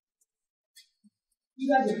一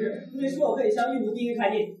般指示，部队是否可以向运毒第一开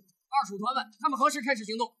进？25团问他们何时开始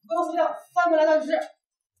行动？高司令3个来到指示。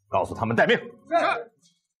告诉他们待命。是。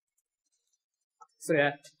司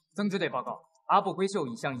连，曾支队报告，阿部归秀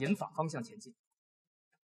已向银坊方向前进。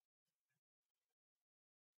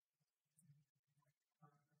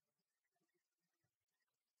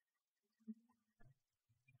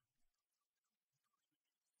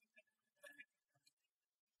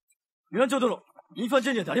旅団長殿、インファンチ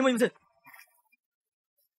ェには誰もいません。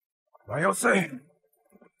我要塞。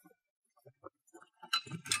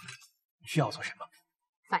需要做什么？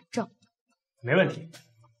反正没问题。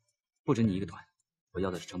不止你一个团，我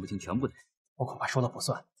要的是程步青全部的人。我恐怕说了不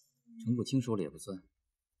算。程步青说了也不算。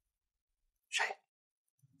谁？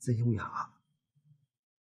曾优雅。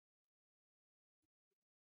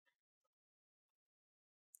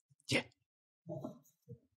见。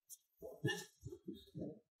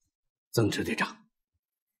曾支队长。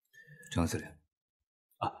张司令。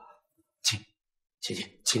啊，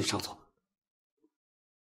请上座。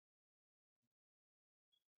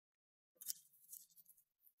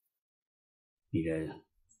鄙人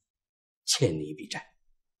欠你一笔债，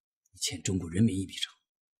你欠中国人民一笔账。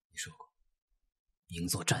你说过，宁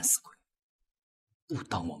做战死鬼，不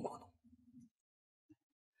当亡国奴。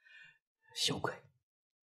羞愧，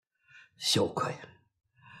羞愧！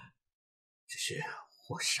只是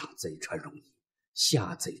我上贼船容易，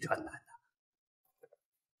下贼船难啊。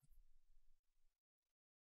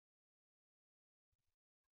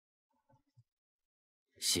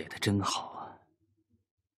写的真好啊！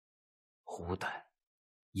虎胆、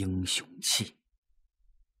英雄气、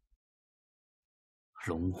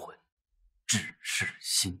龙魂、志士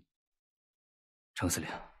心。程司令，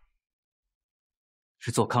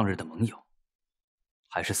是做抗日的盟友，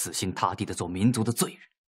还是死心塌地的做民族的罪人？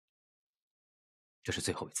这是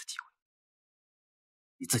最后一次机会，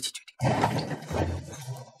你自己决定。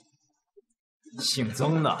姓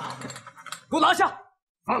曾的，给我拿下！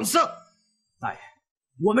放下！大爷，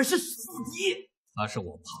我们是死敌。他是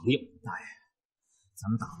我朋友。大爷，咱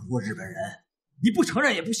们打不过日本人，你不承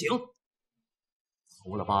认也不行。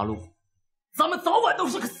投了八路，咱们早晚都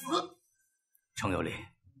是个死。程有礼，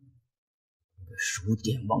你个数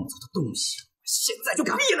典忘祖的东西，现在就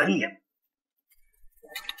毙了你！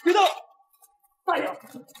别动！大爷，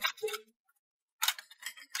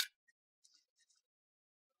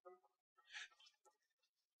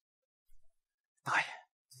大爷，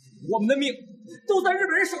我们的命都在日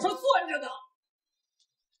本人手上攥着呢。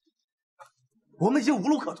我们已经无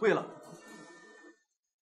路可退了。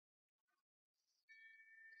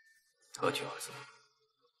何去何从？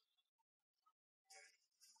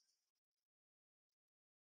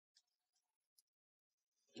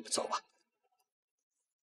你们走吧。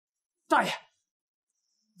大爷，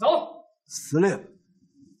走。司令，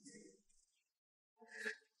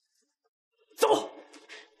走。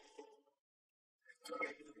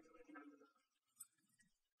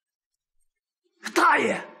大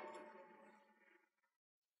爷。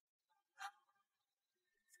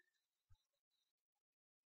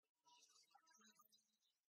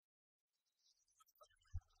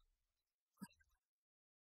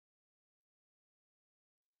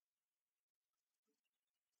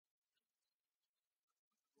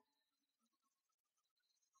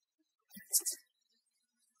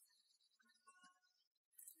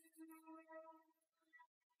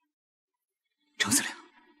程司令，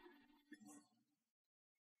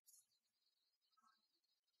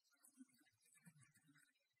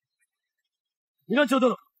二団長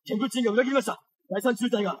殿、見物人が裏切りました。第三中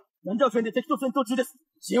隊がランジャーフェンで敵と戦闘中です。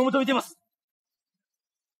支援を求めています。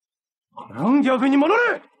蘭逆に戻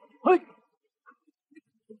れ。はい。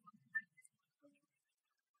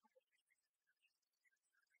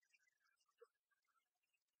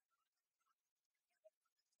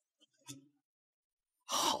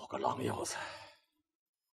好个狼腰子，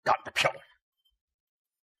干得漂亮！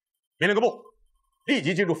命令各部立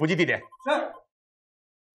即进入伏击地点。是。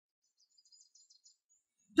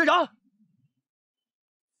队长，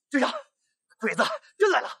队长，鬼子真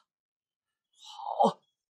来了！好。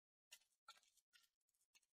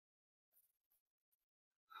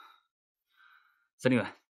司令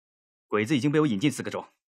员，鬼子已经被我引进4个州，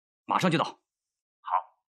马上就到。好，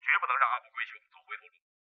绝不能让阿布归雄走回头路，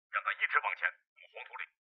让他一直往前攻黄土岭。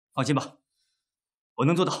放心吧，我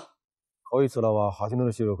能做到。こいつらは初め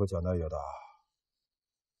の主力じゃないようだ。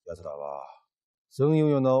奴らは戦友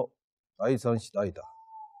よの第三次代だ。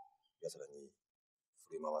奴らに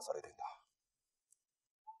振り回されてんだ。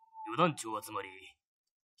旅団長はつまり、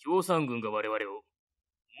共産軍が我々を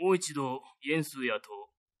もう一度元帥やと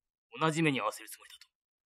同じ目に合わせるつもりだと。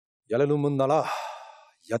やれるもんなら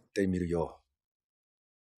やってみるよ。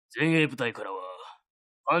前衛部隊からは、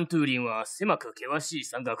ファントゥーリンは狭く険しい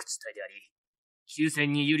山岳地帯であり、休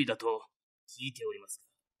戦に有利だと聞いております。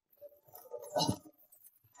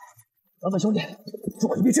咱们兄弟，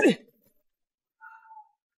坐一边之力。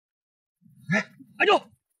哎，站住！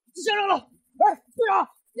先扔了！哎，队长，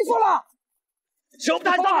你错了！是我们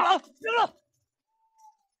大人当兵了，扔了！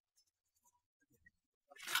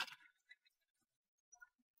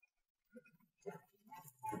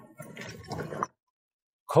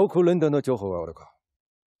航空連隊の情報はあるか？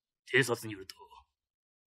偵察によると、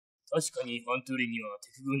確かにファントゥーリンには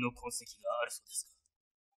敵軍の痕跡があるそうです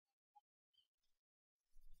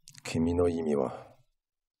が。君の意味は？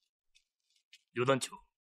旅団長、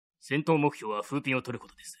戦闘目標は風品を取るこ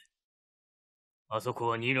とです。あそこ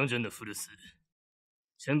はニーロンジュンの古巣。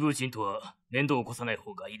チェンブーチンとは面倒を起こさない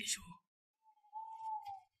方がいいでしょう。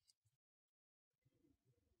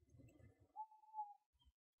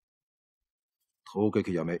投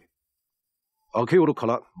撃やめ。明け夜か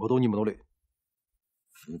ら元に戻れ。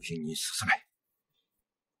風品に進め。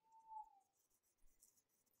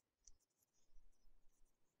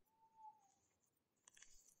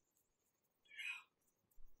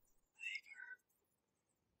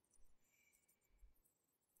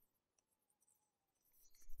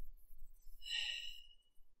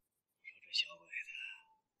小鬼子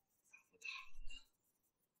咋不打了呢？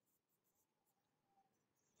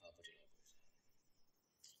阿布这老鬼子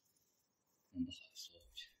弄不好缩回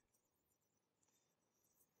去，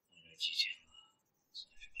往这几千了，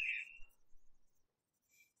算是白养了。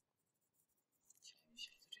瞧你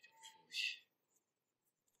小子这点出息，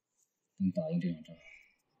等打赢这场仗，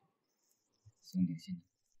松点心。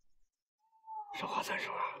说话算数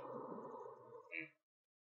啊！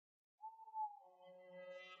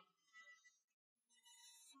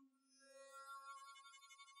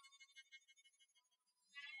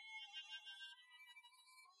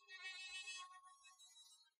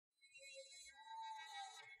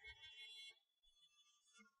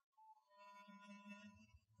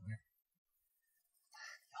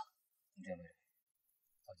你这样位置，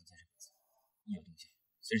靠近监视鬼子，一有动静，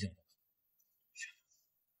随时向我报告。是。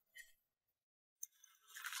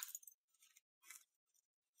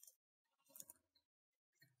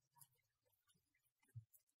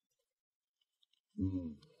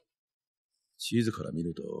地図から見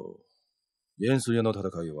ると、元帥への戦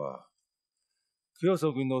いは、競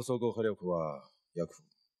争軍の総合火力は約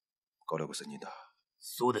5、6千人だ。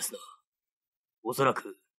そうですな。おそら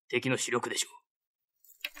く敵の主力でしょ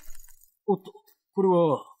う。おっと、これ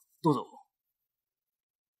は、どうぞ。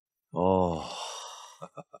ああ。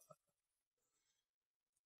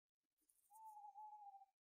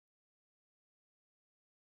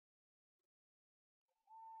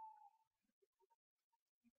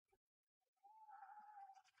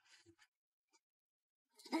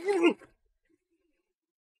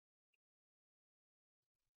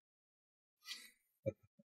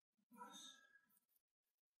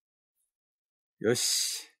よ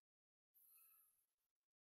し。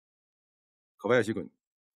小林君。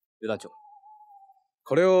旅団長。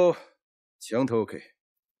これをちゃんと置け。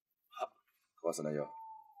壊さないよ。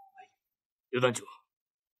旅団長。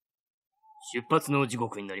出発の時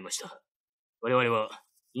刻になりました。我々は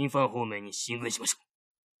インファン方面に進軍しましょう。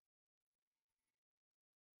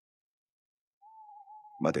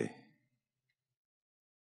待て。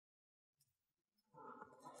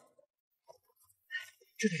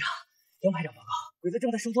支队长，杨排长报告，鬼子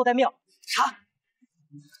正在收缩待命。查。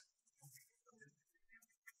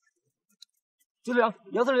支队长，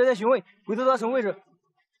杨司令在询问，鬼子到达什么位置？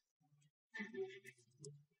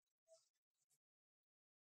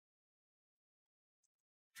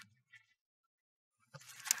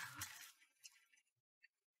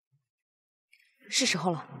是时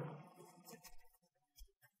候了。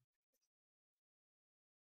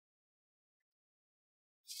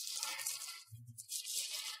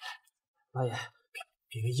老爷，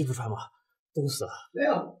别个衣服穿吧，冻死了。没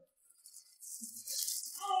有。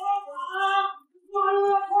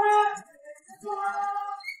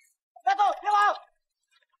别动，别跑！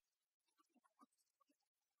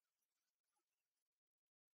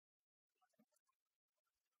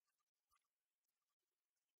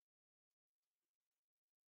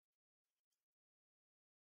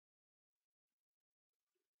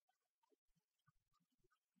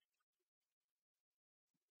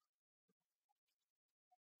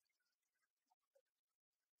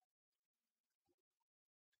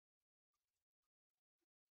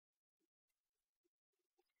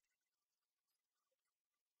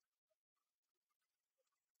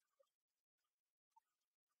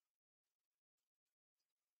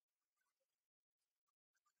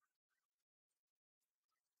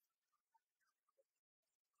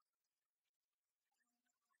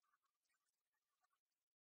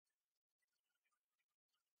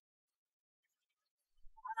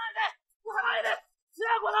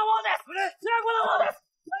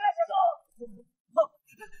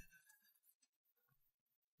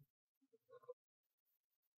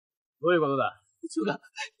どういうことだ？長が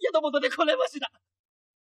宿元でこねました。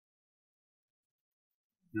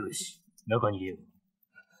よし、中に入れよう。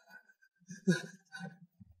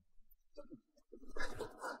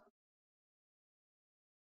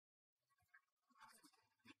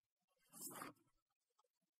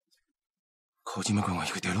小島君は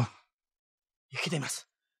生きてる？生きています。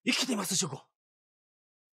生きています、将軍。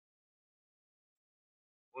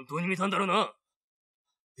本当に見たんだろうな。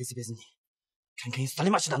別々に献金され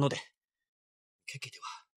ましたので、決起では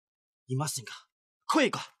いませんが、声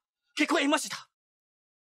が聞こえました。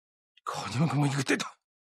小島君は生きてた。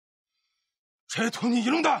正当にい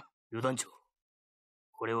るんだ。旅団長、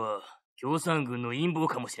これは共産軍の陰謀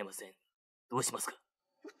かもしれません。どうしますか？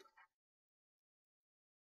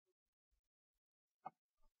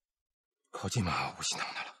小島を失うな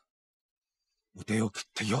ら腕を切っ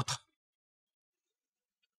てようと。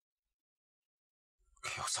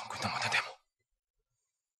共産軍の真似でも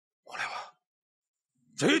俺は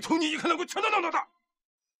正当に行かなくちゃならんのだ。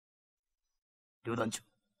旅団長、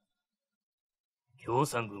共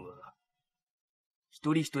産軍は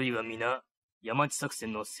一人一人が皆山地作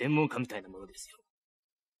戦の専門家みたいなものですよ。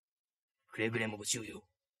くれぐれもご注意を。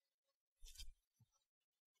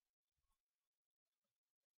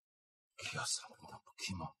共産軍の武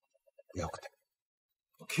器も良くて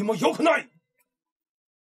武器も良くない。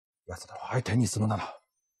奴らを相手にするなら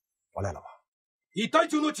我らは一体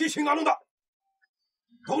中の自信があるんだ。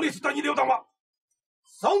統率第二旅団は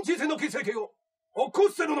3次戦の奇跡を起こ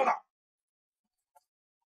せるのだ。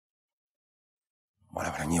我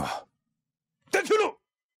々にはできる。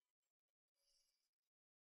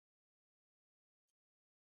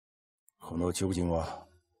この中人は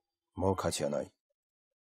もう勝ちはない。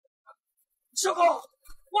将軍、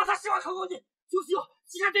私はここに調子を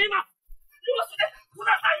違っています。よしてく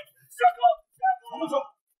ださい、将軍。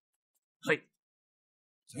はい。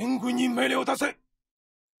全軍に命令を出せ。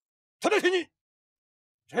直ちに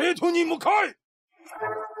正当に向かえ。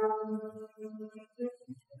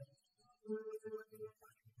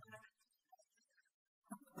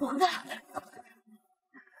我的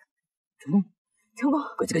成功，成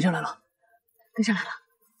功，鬼子跟上来了，跟上来了。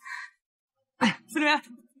司令员，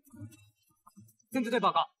曾支队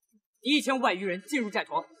报告，1500余人进入寨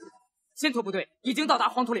坨，先头部队已经到达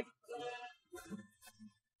黄土岭。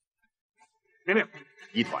命令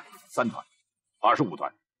：1团、3团、25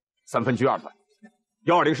团，3分区2团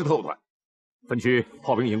，120师特务团，分区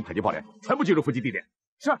炮兵营迫击炮连，全部进入伏击地点。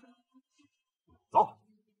是。走，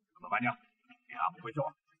怎么办呢？俩不会救，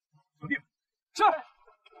兄弟。是。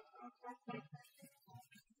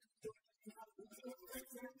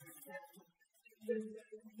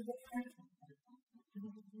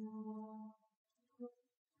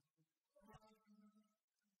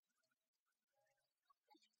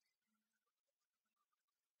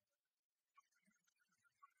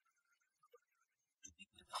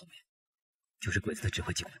后面就是鬼子的指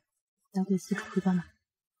挥机关。了解四指挥官吗？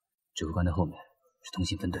指挥官的后面是通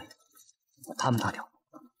信分队，把他们打掉，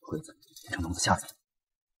鬼子变成笼子吓死了。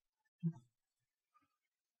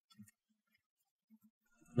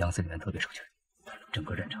杨司令员特别受气，整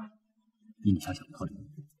个战场以你想想靠着你。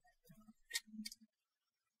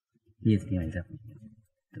叶子平也在府里面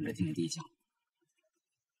等着经验第一项。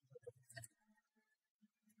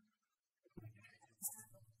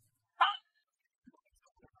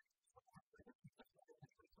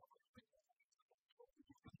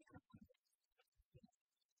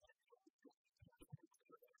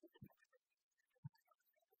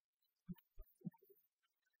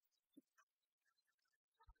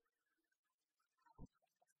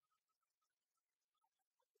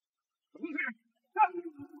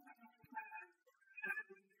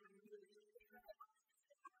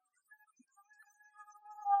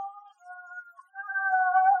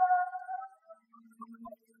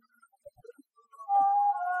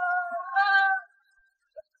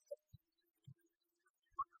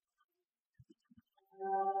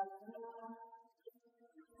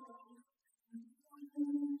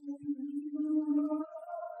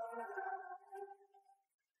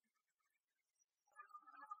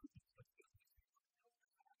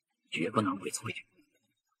绝不能让鬼子回去！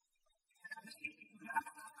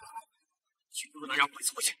绝不能让鬼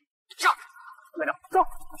子回去！上！队长，走！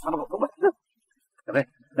他们给我东奔！小飞，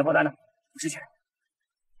那炮弹呢？不识全。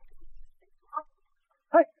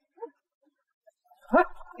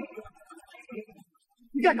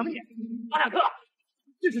你干什么你？打坦克！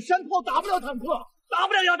这是山炮，打不了坦克，打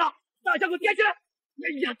不了药的，大家给我点起来！哎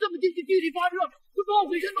呀，这么近距离发射，会撞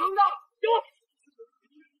毁人亡的！给我，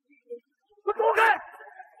给我躲开！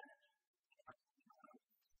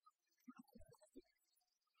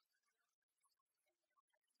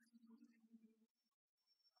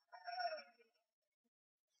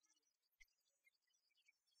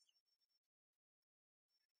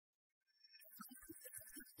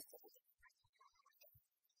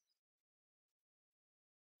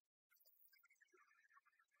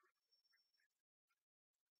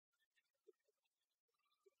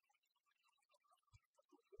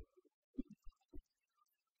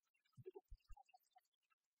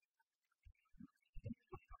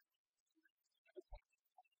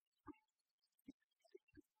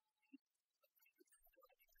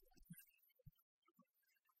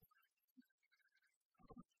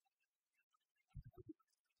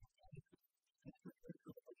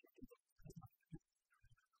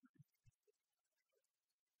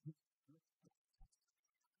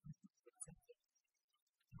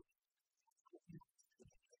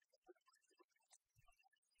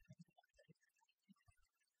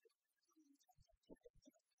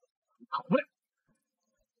跑不了。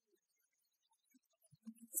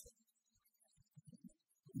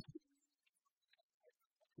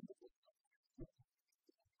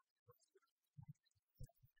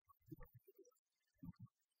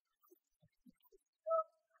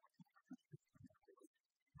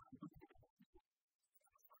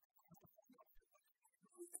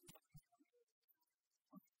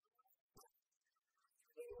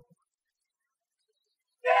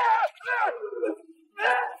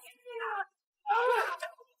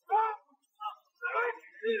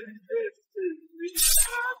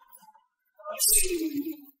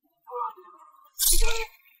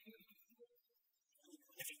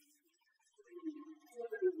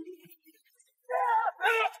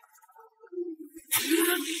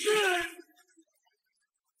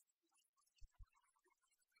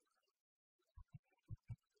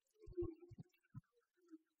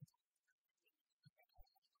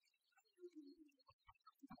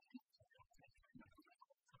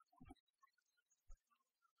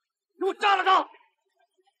给我炸了他！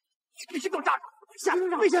必须给我炸了！下，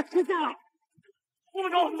危险！别下了！我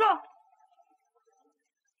们走，上！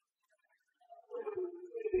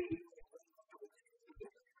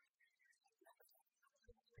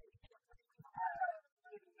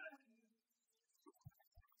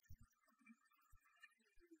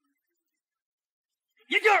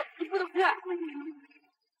眼镜儿，你不能骗！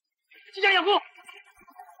即将掩护。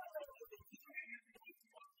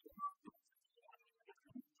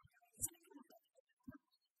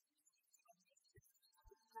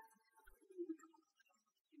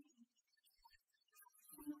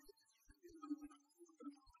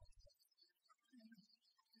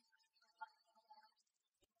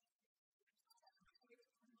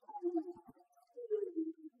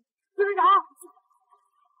队长，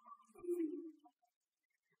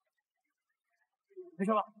没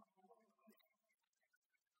事吧？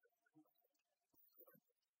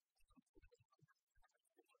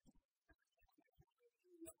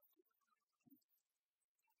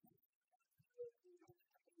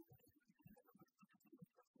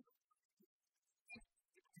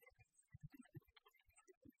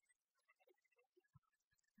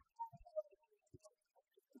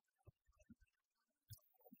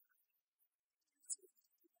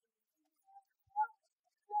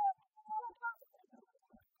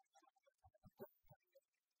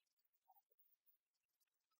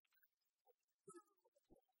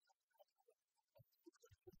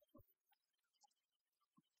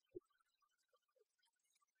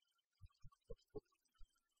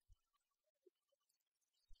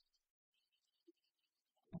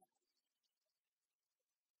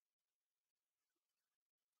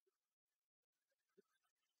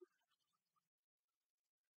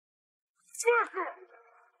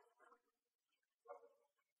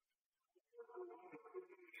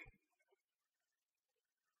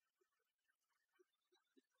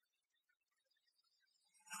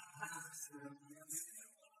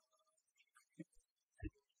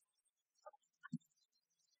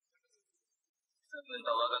分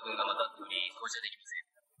と我が軍がまた取り放射できません。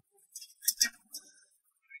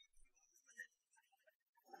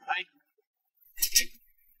はい。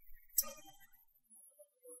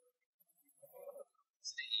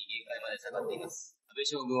すでに限界まで下がっています。安倍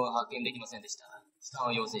将軍を発見できませんでした。帰還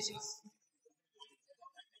を要請します。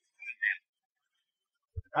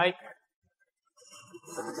はい。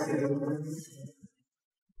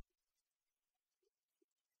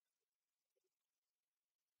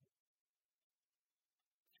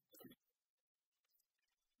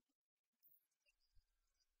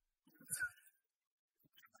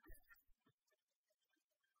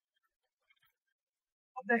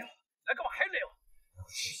危ないよ。仲間入るなよ。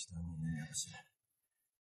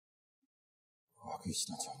wak石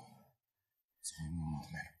団長に全員を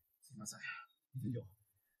求める。すいません。队长，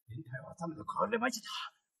连台湾咱们都考虑没几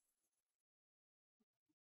他。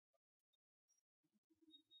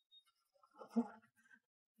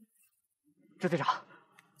支队长，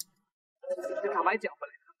这卡白捡回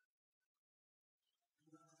来的。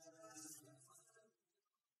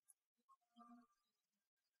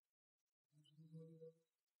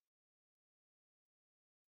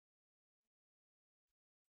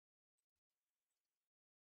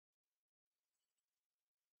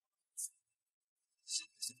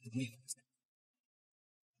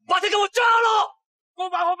把他给我炸了！给我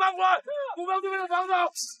把火搬过来！目标对面的房子，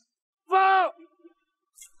放！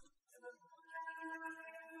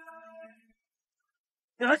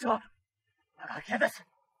有者，那个开的是。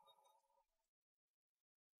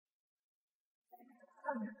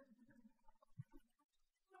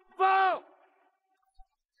放！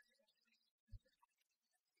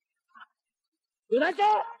有人救！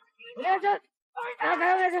有人救！打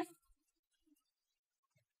开！有人救！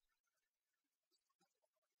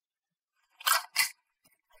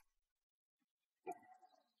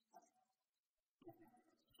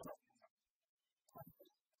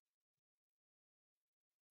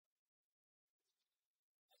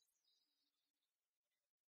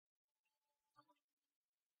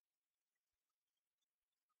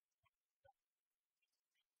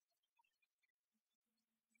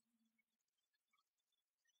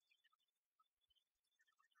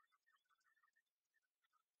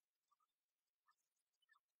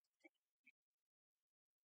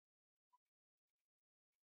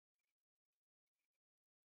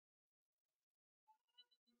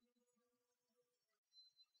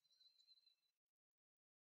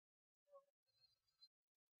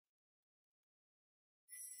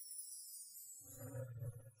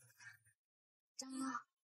张幺，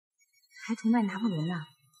还崇拜拿破仑呢？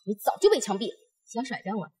你早就被枪毙了，想甩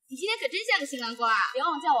掉我？你今天可真像个新郎官啊！别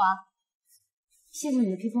忘了叫我啊！谢谢你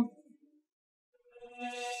的披风。